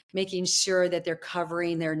just making sure that they're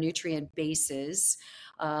covering their nutrient bases.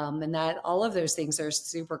 And that all of those things are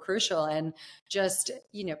super crucial. And just,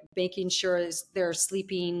 making sure they're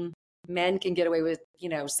sleeping. Men can get away with,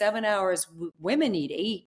 7 hours. Women need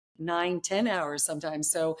 8, 9, 10 hours sometimes.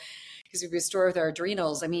 So because we restore with our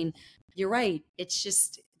adrenals, you're right. It's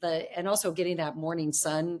just and also getting that morning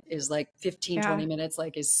sun is like 15, 20 minutes,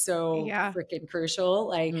 like is so freaking crucial,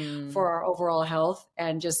 like for our overall health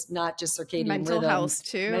and just not just circadian mental rhythms, health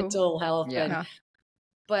too. mental health.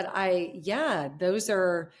 But those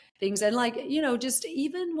are things. And like, you know, just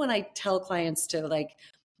even when I tell clients to like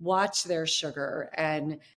watch their sugar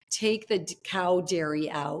and take the cow dairy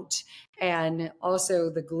out and also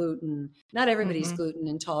the gluten, not everybody's gluten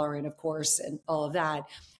intolerant, of course, and all of that.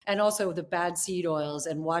 And also the bad seed oils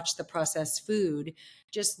and watch the processed food,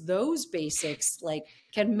 just those basics like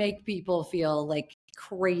can make people feel like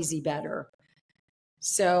crazy better.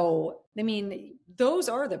 So, I mean, those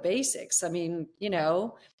are the basics. I mean, you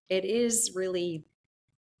know, it is really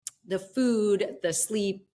the food, the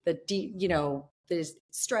sleep, you know, the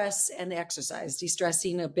stress and the exercise,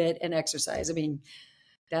 de-stressing a bit and exercise. I mean,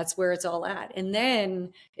 that's where it's all at. And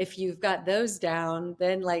then if you've got those down,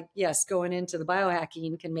 then like, yes, going into the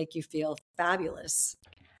biohacking can make you feel fabulous.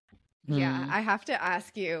 Yeah. I have to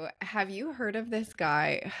ask you, have you heard of this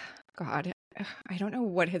guy? God, I don't know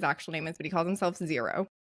what his actual name is, but he calls himself Zero.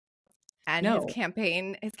 And his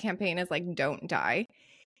campaign is like, don't die.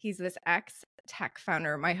 He's this ex-tech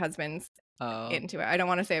founder. My husband's into it. I don't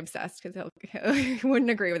want to say obsessed because he wouldn't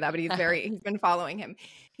agree with that, but he's been following him.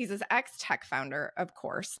 He's this ex-tech founder, of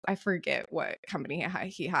course. I forget what company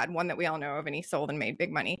he had, one that we all know of, and he sold and made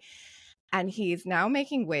big money. And he's now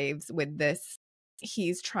making waves with this.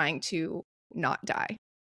 He's trying to not die.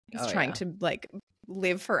 He's trying to like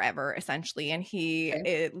live forever, essentially. And he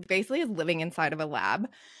basically is living inside of a lab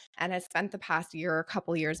and has spent the past year, a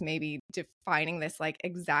couple years maybe, defining this like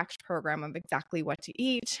exact program of exactly what to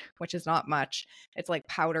eat, which is not much. It's like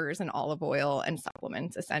powders and olive oil and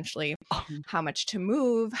supplements, essentially. How much to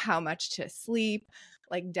move, how much to sleep,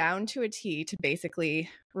 like down to a T to basically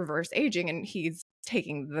reverse aging. And he's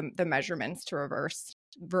taking the measurements to reverse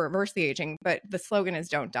the aging. But the slogan is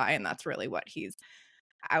 "Don't die," and that's really what he's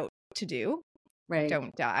out to do. Right.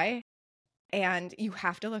 Don't die. And you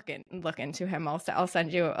have to look into him. I'll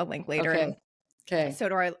send you a link later. Okay. So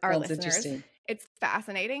to our listeners, it's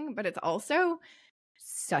fascinating, but it's also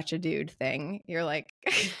such a dude thing. You're like,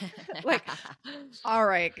 like, all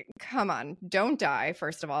right, come on, don't die.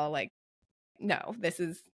 First of all, like, no,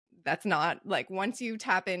 that's not like, once you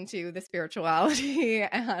tap into the spirituality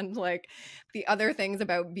and like the other things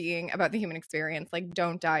about the human experience, like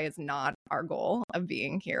don't die is not our goal of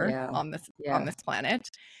being here on this planet.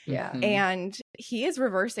 And he is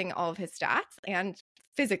reversing all of his stats, and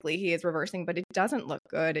physically he is reversing, but it doesn't look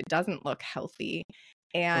good. It doesn't look healthy.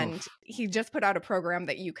 And he just put out a program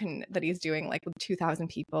that he's doing like with 2,000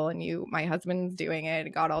 people, and my husband's doing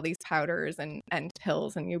it, got all these powders and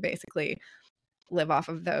pills, and you basically live off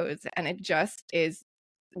of those. And it just is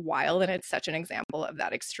wild. And it's such an example of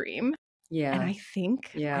that extreme. Yeah. And I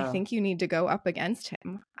think you need to go up against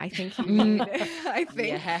him. I think you need,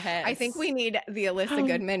 I think we need the Elissa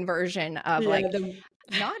Goodman version of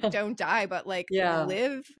not don't die, but like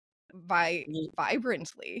live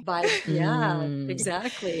vibrantly.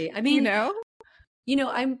 Exactly. I mean, you know,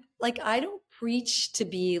 I'm like, I don't preach to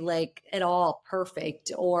be like at all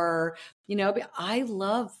perfect or, you know, but I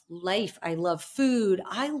love life. I love food.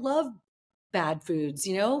 I love bad foods,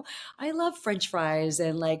 you know, I love French fries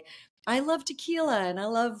and like, I love tequila and I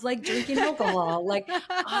love like drinking alcohol. Like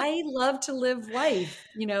I love to live life,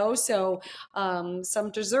 you know, so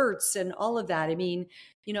some desserts and all of that. I mean,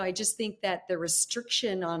 you know, I just think that the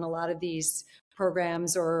restriction on a lot of these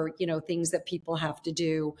programs or, you know, things that people have to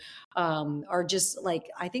do are just like,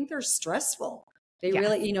 I think they're stressful. They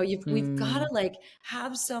really, you know, we've got to like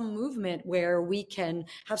have some movement where we can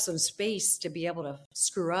have some space to be able to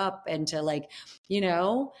screw up and to like, you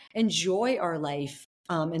know, enjoy our life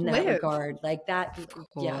in that regard. Like that.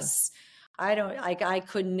 Yes. I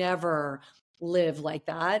could never live like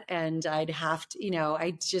that. And I'd have to, you know,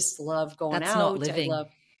 I just love going That's out. Not living.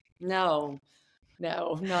 No,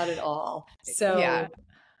 not at all. So yeah.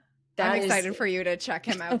 I'm excited for you to check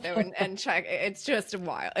him out though and check. It's just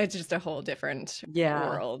wild. It's just a whole different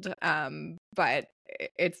world. But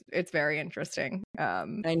it's very interesting. I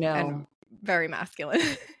know. And very masculine.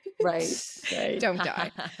 Right. Don't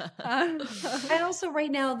die. And also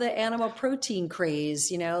right now the animal protein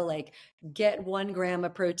craze, you know, like get 1 gram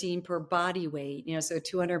of protein per body weight, you know, so a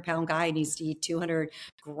 200-pound guy needs to eat 200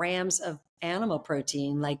 grams of animal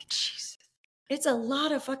protein. Like, Jesus. It's a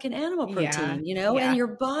lot of fucking animal protein, you know, and your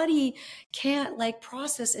body can't like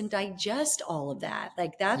process and digest all of that.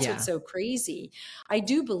 Like that's what's so crazy. I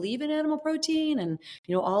do believe in animal protein and,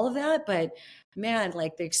 you know, all of that, but man,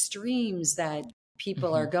 like the extremes that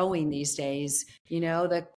people are going these days, you know,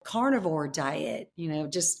 the carnivore diet, you know,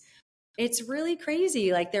 just It's really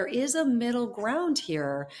crazy. Like there is a middle ground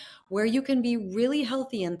here where you can be really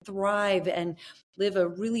healthy and thrive and live a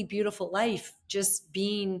really beautiful life just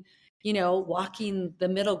being, walking the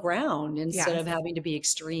middle ground instead Yes. of having to be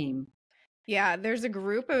extreme. Yeah, there's a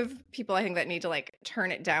group of people I think that need to like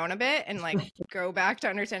turn it down a bit and like go back to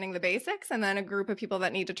understanding the basics, and then a group of people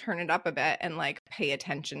that need to turn it up a bit and like pay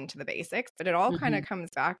attention to the basics. But it all kind of comes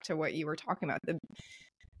back to what you were talking about.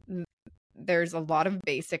 There's a lot of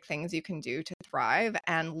basic things you can do to thrive,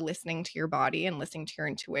 and listening to your body and listening to your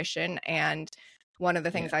intuition. And one of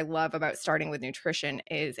the things I love about starting with nutrition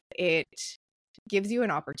is it gives you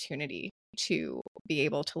an opportunity to be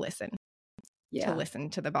able to listen. To listen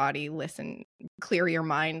to the body, clear your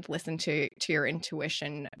mind, listen to your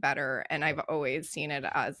intuition better. And I've always seen it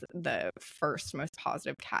as the first most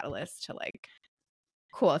positive catalyst to like,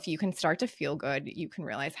 cool, if you can start to feel good, you can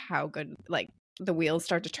realize how good, like the wheels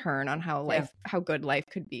start to turn on how good life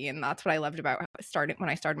could be. And that's what I loved about when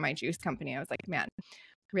I started my juice company. I was like, man,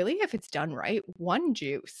 really, if it's done right, one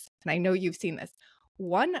juice, and I know you've seen this,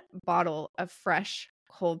 one bottle of fresh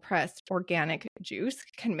cold pressed organic juice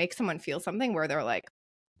can make someone feel something where they're like,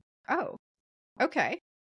 oh, okay.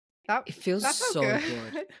 It feels so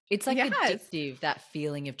good. It's like addictive, that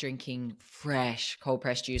feeling of drinking fresh cold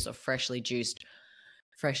pressed juice or freshly juiced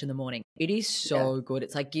fresh in the morning. It is so good.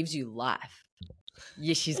 It's like gives you life.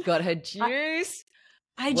 Yeah, she's got her juice.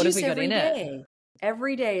 I what juice have we got every in day. it?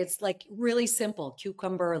 Every day. It's like really simple.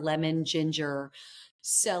 Cucumber, lemon, ginger,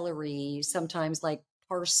 celery, sometimes like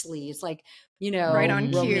parsley. It's like, right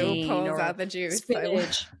on cue, pulls or out the juice.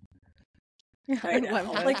 Spinach. I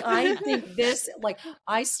love this. Like I think this, like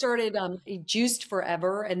I started juiced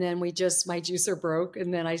forever, and then my juicer broke,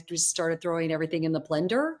 and then I just started throwing everything in the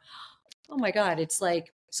blender. Oh my God. It's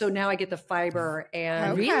like, so now I get the fiber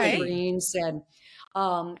and the greens and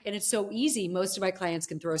it's so easy. Most of my clients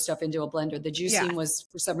can throw stuff into a blender. The juicing was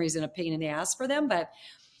for some reason a pain in the ass for them, but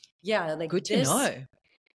yeah, like good to know.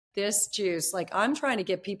 This juice, like I'm trying to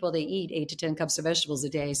get people to eat 8 to 10 cups of vegetables a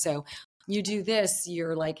day. So you do this,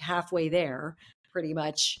 you're like halfway there pretty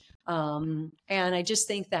much. And I just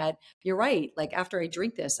think that you're right. Like after I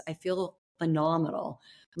drink this, I feel phenomenal.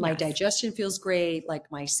 My digestion feels great.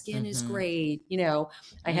 Like my skin is great.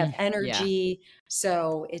 I have energy. Yeah.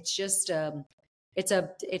 So it's just,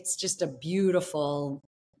 it's just a beautiful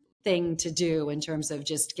thing to do in terms of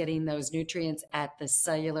just getting those nutrients at the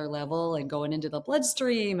cellular level and going into the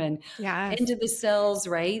bloodstream and into the cells,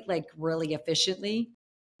 right? Like really efficiently.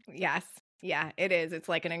 Yes. Yeah, it is. It's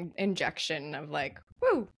like an injection of like,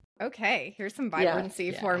 whoo, okay, here's some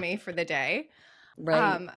vibrancy for me for the day.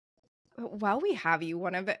 Right. While we have you,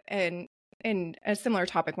 in a similar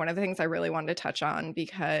topic, one of the things I really wanted to touch on,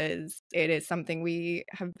 because it is something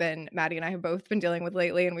Maddie and I have both been dealing with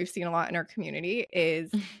lately, and we've seen a lot in our community,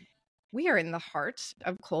 is we are in the heart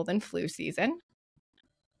of cold and flu season.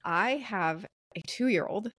 I have a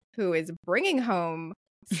 2-year-old who is bringing home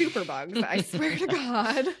super bugs. I swear to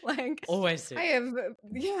God. Like always do.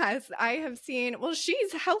 I have seen, well,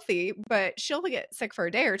 she's healthy, but she'll get sick for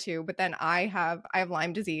a day or two. But then I have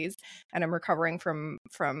Lyme disease, and I'm recovering from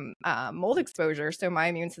mold exposure. So my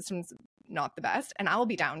immune system's not the best, and I'll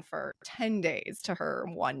be down for 10 days to her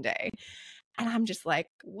one day. And I'm just like,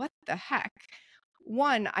 what the heck?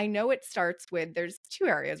 One, I know it starts with, there's 2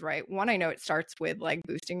 areas, right? One, I know it starts with like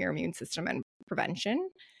boosting your immune system and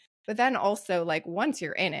prevention. But then also, like, once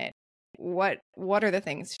you're in it, what are the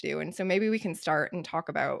things to do? And so maybe we can start and talk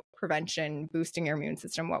about prevention, boosting your immune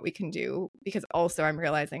system, what we can do. Because also I'm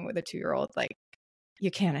realizing with a 2-year-old, like,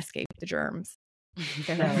 you can't escape the germs.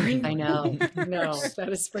 I know. No, that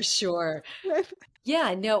is for sure.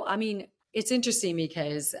 Yeah, no, I mean, it's interesting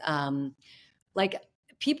because like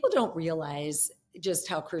people don't realize just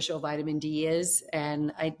how crucial vitamin D is.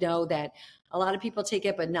 And I know that a lot of people take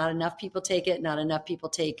it, but not enough people take it. Not enough people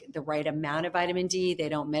take the right amount of vitamin D. They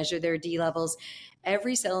don't measure their D levels.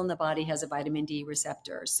 Every cell in the body has a vitamin D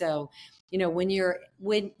receptor. So, when your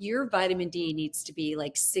vitamin D needs to be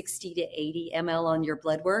like 60 to 80 ml on your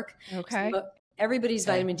blood work. Okay. So everybody's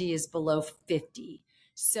vitamin D is below 50.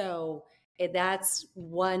 So that's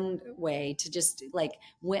one way to just like,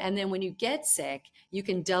 and then when you get sick, you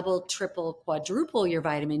can double, triple, quadruple your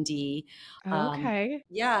vitamin D. Okay.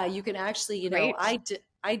 Yeah, you can actually,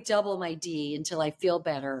 I double my D until I feel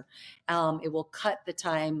better. It will cut the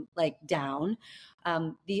time like down.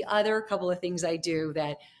 The other couple of things I do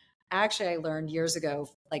that actually I learned years ago,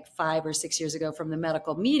 like 5 or 6 years ago from the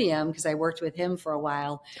medical medium, because I worked with him for a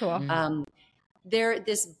while. Cool.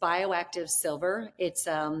 This bioactive silver, it's,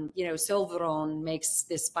 Silveron makes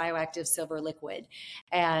this bioactive silver liquid.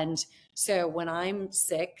 And so when I'm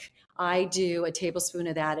sick, I do a tablespoon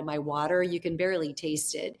of that in my water. You can barely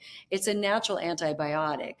taste it. It's a natural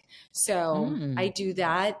antibiotic. So I do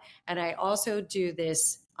that. And I also do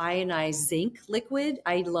this ionized zinc liquid.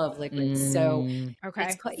 I love liquids. So it's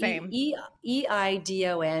Okay, called same.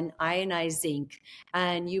 EIDON, ionized zinc.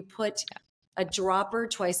 And you put a dropper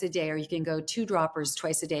twice a day, or you can go 2 droppers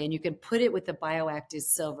twice a day, and you can put it with the bioactive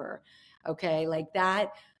silver. Okay. Like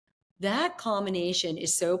that combination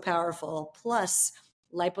is so powerful. Plus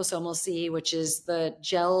liposomal C, which is the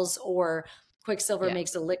gels, or Quicksilver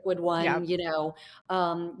makes a liquid one. Yeah.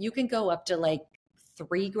 You can go up to like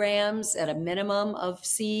 3 grams at a minimum of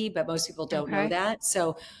C, but most people don't know that.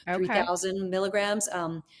 So 3,000 milligrams.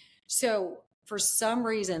 So for some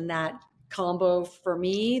reason, that combo for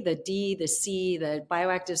me, the D, the C, the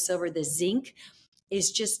bioactive silver, the zinc,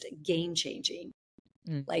 is just game changing.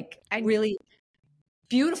 Like really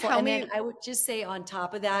beautiful. And then I would just say on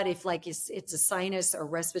top of that, if like it's a sinus or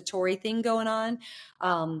respiratory thing going on,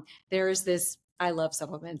 there's this, I love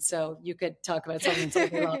supplements, so you could talk about supplements all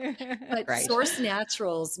day long. But Source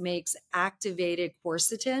Naturals makes activated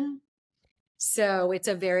quercetin. So it's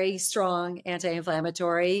a very strong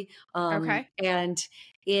anti-inflammatory. And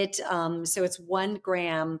it, so it's 1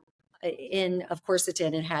 gram of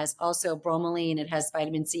quercetin. It has also bromelain, it has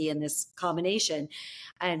vitamin C in this combination.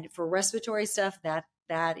 And for respiratory stuff, that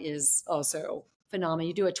is also phenomenal.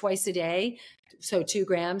 You do it twice a day. So 2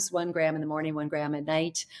 grams, 1 gram in the morning, 1 gram at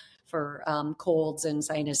night for colds and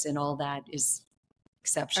sinus, and all that is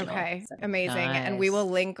exceptional. Okay. So. Amazing. Nice. And we will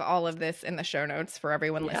link all of this in the show notes for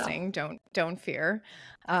everyone listening. Don't fear.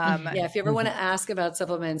 If you ever want to ask about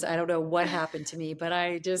supplements, I don't know what happened to me, but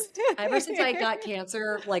I just, ever since I got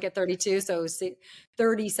cancer, like at 32, so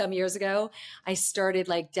 30 some years ago, I started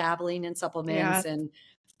like dabbling in supplements and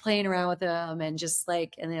playing around with them, and just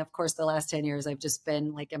like, and then of course the last 10 years I've just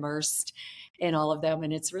been like immersed in all of them,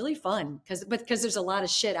 and it's really fun because there's a lot of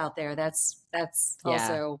shit out there. That's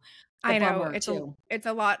also I know it's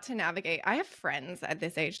a lot to navigate. I have friends at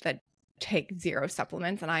this age that take 0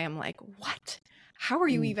 supplements, and I am like, what? How are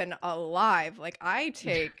you even alive? Like I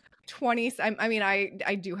take 20. I mean,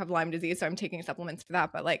 I do have Lyme disease, so I'm taking supplements for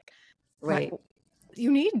that. But like,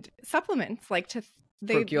 you need supplements like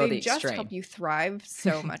they just help you thrive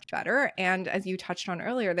so much better. And as you touched on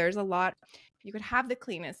earlier, there's a lot. You could have the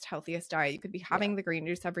cleanest, healthiest diet. You could be having the green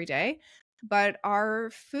juice every day, but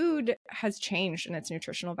our food has changed in its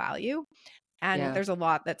nutritional value, and there's a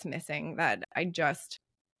lot that's missing that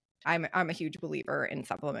I'm a huge believer in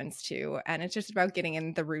supplements too. And it's just about getting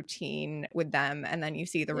in the routine with them, and then you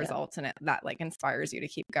see the results, and that like inspires you to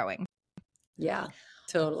keep going. Yeah,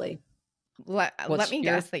 totally. Let me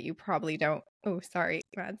guess that you probably don't. Oh, sorry,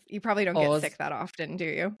 Mads. You probably don't get sick that often, do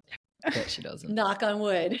you? Yeah, she doesn't. Knock on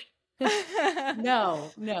wood.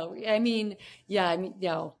 No. I mean,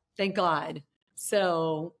 no, thank God.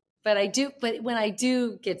 So, but when I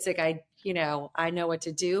do get sick, I know what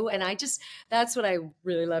to do. And that's what I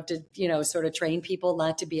really love to, sort of train people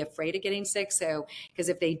not to be afraid of getting sick. So, because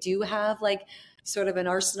if they do have like sort of an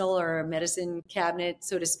arsenal or a medicine cabinet,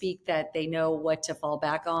 so to speak, that they know what to fall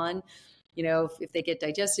back on. If they get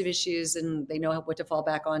digestive issues, and they know what to fall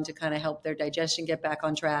back on to kind of help their digestion get back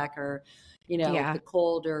on track, or, the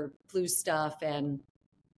cold or flu stuff and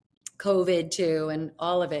COVID too, and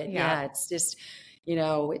all of it. Yeah. It's just,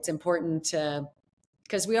 it's important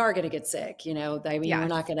because we are going to get sick, I mean, we're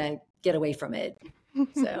not going to get away from it.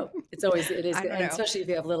 So it is, and especially if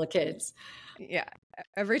you have little kids. Yeah.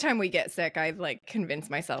 Every time we get sick, I like convince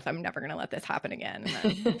myself I'm never going to let this happen again.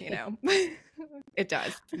 And then, it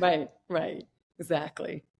does. Right.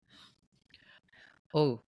 Exactly.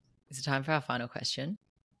 Oh, is it time for our final question?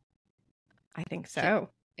 I think so.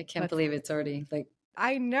 I can't believe it's already like.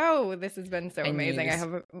 I know this has been so amazing. I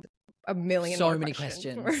have a million so more many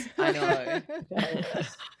questions. I know.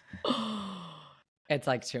 It's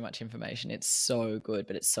like too much information. It's so good,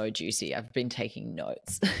 but it's so juicy. I've been taking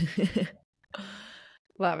notes.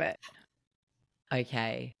 Love it.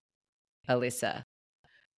 Okay. Elissa,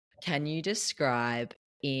 can you describe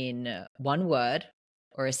in one word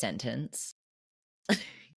or a sentence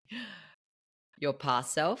your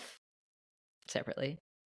past self separately,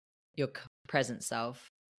 your present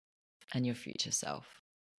self, and your future self?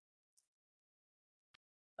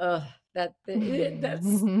 That's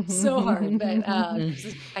so hard. But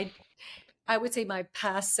I would say my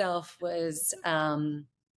past self was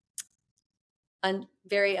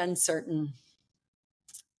very uncertain,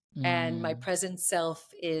 and my present self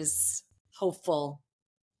is hopeful,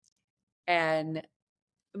 and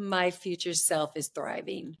my future self is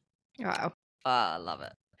thriving. Wow. I love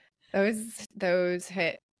it. Those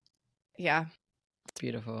hit. Yeah. It's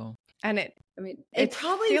beautiful. And I mean, it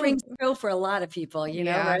probably rings true for a lot of people, you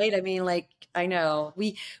know, right? I mean, like, I know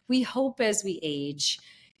we hope as we age,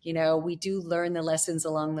 you know, we do learn the lessons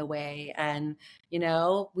along the way, and, you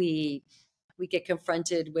know, we get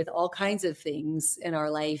confronted with all kinds of things in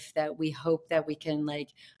our life that we hope that we can, like,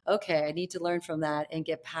 okay, I need to learn from that and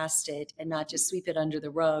get past it and not just sweep it under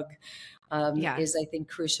the rug, is, I think,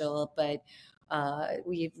 crucial. But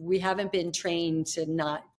we haven't been trained to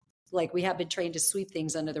not, like, we have been trained to sweep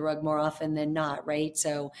things under the rug more often than not, right?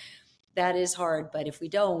 So that is hard. But if we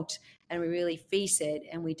don't, and we really face it,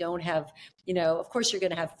 and we don't have, you know, of course you're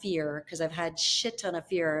going to have fear, because I've had shit ton of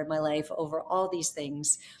fear in my life over all these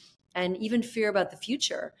things, and even fear about the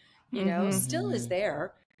future, you know, still is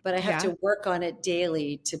there, but I have to work on it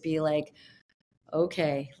daily to be like,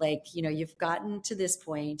 okay, like, you know, you've gotten to this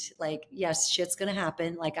point, like, yes, shit's going to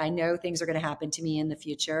happen. Like, I know things are going to happen to me in the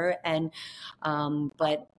future. And,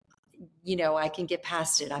 but, you know, I can get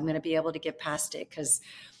past it. I'm going to be able to get past it, because,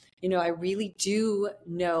 you know, I really do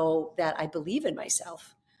know that I believe in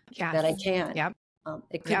myself, that I can.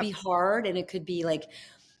 It could be hard, and it could be like,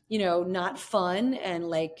 you know, not fun and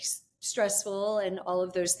like stressful and all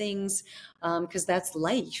of those things, because that's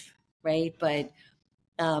life, right? But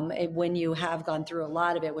when you have gone through a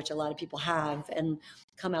lot of it, which a lot of people have, and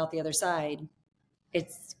come out the other side,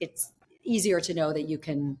 it's easier to know that you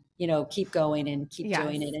can, you know, keep going and keep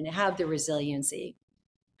doing it and have the resiliency.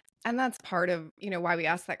 And that's part of, you know, why we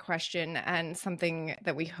ask that question, and something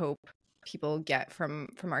that we hope people get from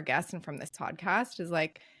our guests and from this podcast is,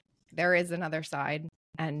 like, there is another side,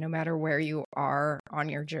 and no matter where you are on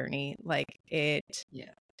your journey, like,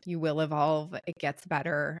 you will evolve, it gets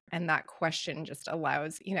better. And that question just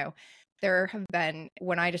allows, you know, there have been,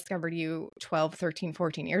 when I discovered you 12, 13,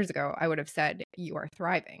 14 years ago, I would have said you are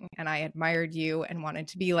thriving, and I admired you and wanted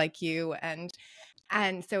to be like you. And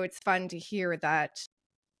so it's fun to hear that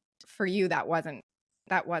for you, that wasn't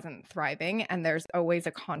thriving, and there's always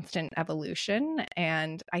a constant evolution.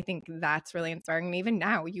 And I think that's really inspiring. And even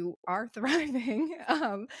now you are thriving.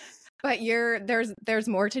 But there's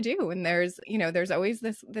more to do, and there's, you know, there's always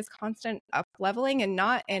this constant up leveling, and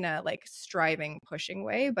not in a like striving, pushing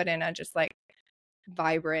way, but in a just like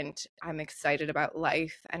vibrant, I'm excited about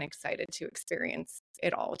life and excited to experience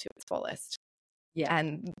it all to its fullest.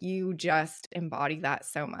 And you just embody that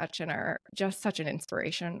so much, and are just such an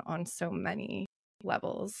inspiration on so many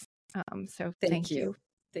levels. So thank you.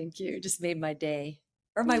 Thank you. Just made my day,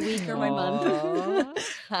 or my week, or my month.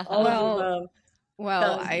 All of the above.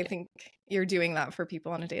 Well, I think you're doing that for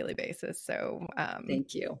people on a daily basis. So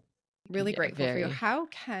thank you. Really grateful for you. How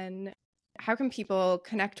can people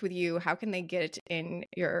connect with you? How can they get in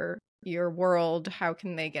your world? How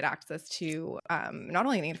can they get access to not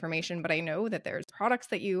only the information, but I know that there's products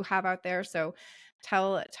that you have out there. So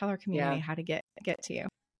tell our community how to get to you.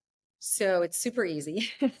 So it's super easy.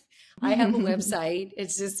 I have a website.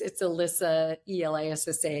 It's Elissa,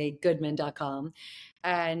 Elissa, Goodman.com.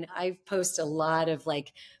 And I post a lot of,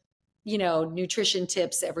 like, you know, nutrition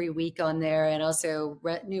tips every week on there, and also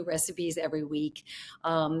new recipes every week.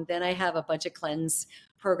 Then I have a bunch of cleanse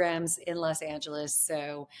programs in Los Angeles.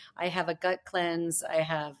 So I have a gut cleanse. I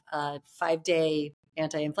have a 5-day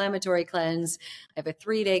anti-inflammatory cleanse. I have a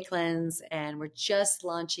 3-day cleanse, and we're just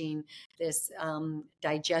launching this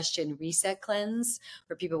digestion reset cleanse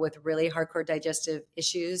for people with really hardcore digestive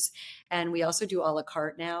issues. And we also do a la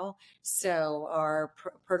carte now. So our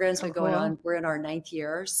program's been going on. We're in our 9th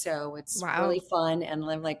year. So it's really fun, and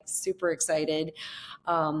I'm like super excited.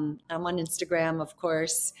 I'm on Instagram, of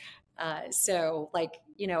course. So, like,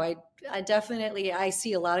 you know, I definitely, I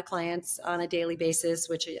see a lot of clients on a daily basis,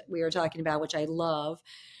 which we were talking about, which I love.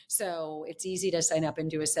 So it's easy to sign up and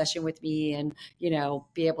do a session with me, and, you know,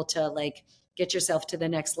 be able to, like, get yourself to the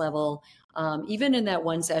next level. Even in that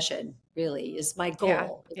one session, really is my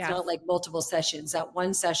goal. It's not like multiple sessions. That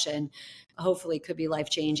one session hopefully could be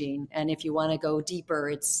life-changing. And if you want to go deeper,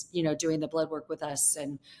 it's, you know, doing the blood work with us,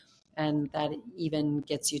 and that even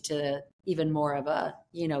gets you to even more of a,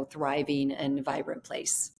 you know, thriving and vibrant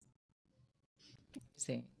place.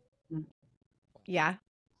 See. Yeah.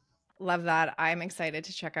 Love that. I'm excited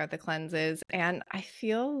to check out the cleanses, and I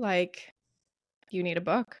feel like you need a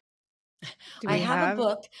book. I have a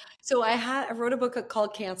book. So I wrote a book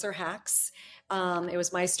called Cancer Hacks. It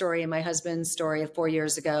was my story and my husband's story of 4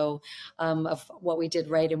 years ago, of what we did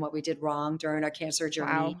right and what we did wrong during our cancer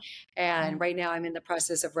journey. And right now I'm in the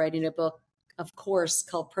process of writing a book, of course,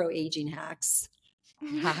 called Pro Aging Hacks.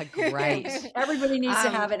 Great. Everybody needs to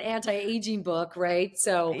have an anti-aging book, right?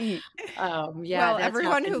 So, well, that's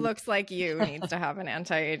everyone who happening. looks like you needs to have an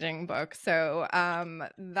anti-aging book. So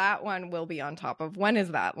that one will be on top of. When is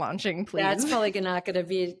that launching, please? That's probably not going to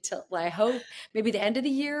be till, I hope, maybe the end of the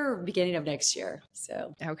year or beginning of next year.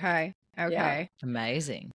 So, Okay. yeah.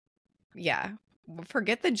 Amazing. Yeah.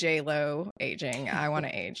 Forget the J-Lo aging. I want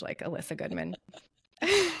to age like Elissa Goodman.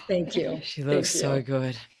 Thank you. She looks so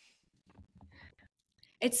good.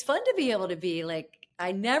 It's fun to be able to be like,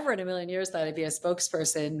 I never in a million years thought I'd be a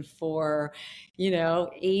spokesperson for,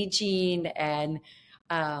 aging and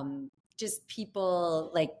just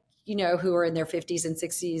people like, who are in their 50s and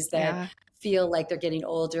 60s that feel like they're getting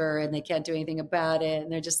older and they can't do anything about it.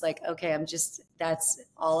 And they're just like, okay, that's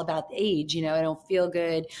all about the age. I don't feel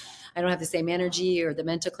good. I don't have the same energy or the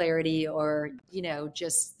mental clarity or,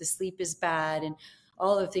 just the sleep is bad and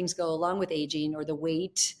all the things go along with aging or the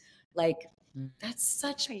weight. Like, that's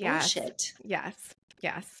such bullshit. Yes.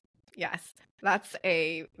 That's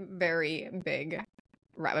a very big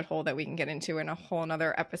rabbit hole that we can get into in a whole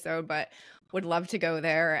nother episode, but would love to go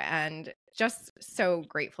there, and just so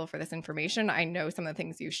grateful for this information. I know some of the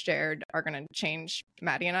things you shared are going to change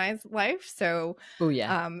Maddie and I's life. So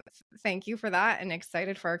thank you for that, and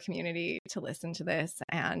excited for our community to listen to this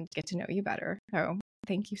and get to know you better. So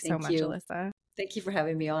thank you so much, Elissa. Thank you for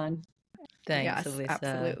having me on. Thanks, yes, Elissa.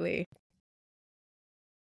 Absolutely.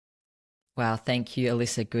 Wow, thank you,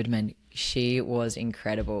 Elissa Goodman. She was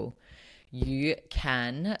incredible. You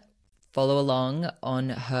can follow along on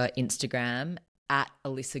her Instagram at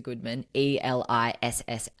Elissa Goodman,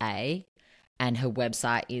 ELISSA, and her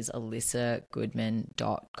website is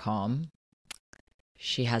elissagoodman.com.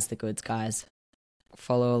 She has the goods, guys.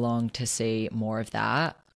 Follow along to see more of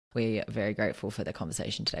that. We're very grateful for the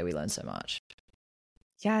conversation today. We learned so much.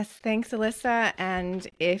 Yes, thanks, Elissa. And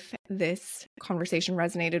if this conversation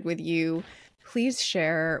resonated with you, please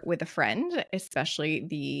share with a friend, especially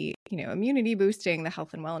the, immunity boosting, the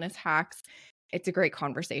health and wellness hacks. It's a great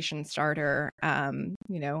conversation starter, a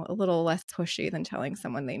little less pushy than telling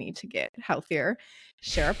someone they need to get healthier.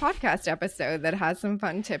 Share a podcast episode that has some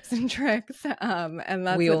fun tips and tricks. And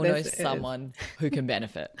that's we what all know this someone who can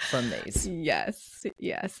benefit from these. Yes.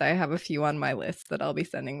 I have a few on my list that I'll be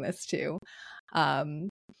sending this to.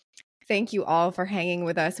 Thank you all for hanging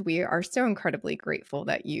with us. We are so incredibly grateful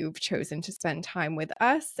that you've chosen to spend time with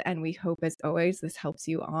us. And we hope, as always, this helps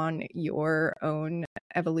you on your own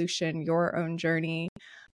evolution, your own journey.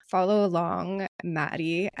 Follow along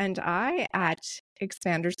Maddie and I at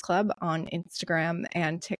Expanders Club on Instagram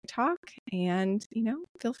and TikTok. And,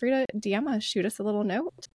 feel free to DM us, shoot us a little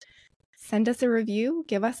note, send us a review,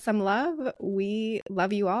 give us some love. We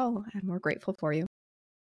love you all and we're grateful for you.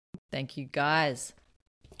 Thank you, guys.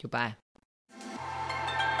 Goodbye.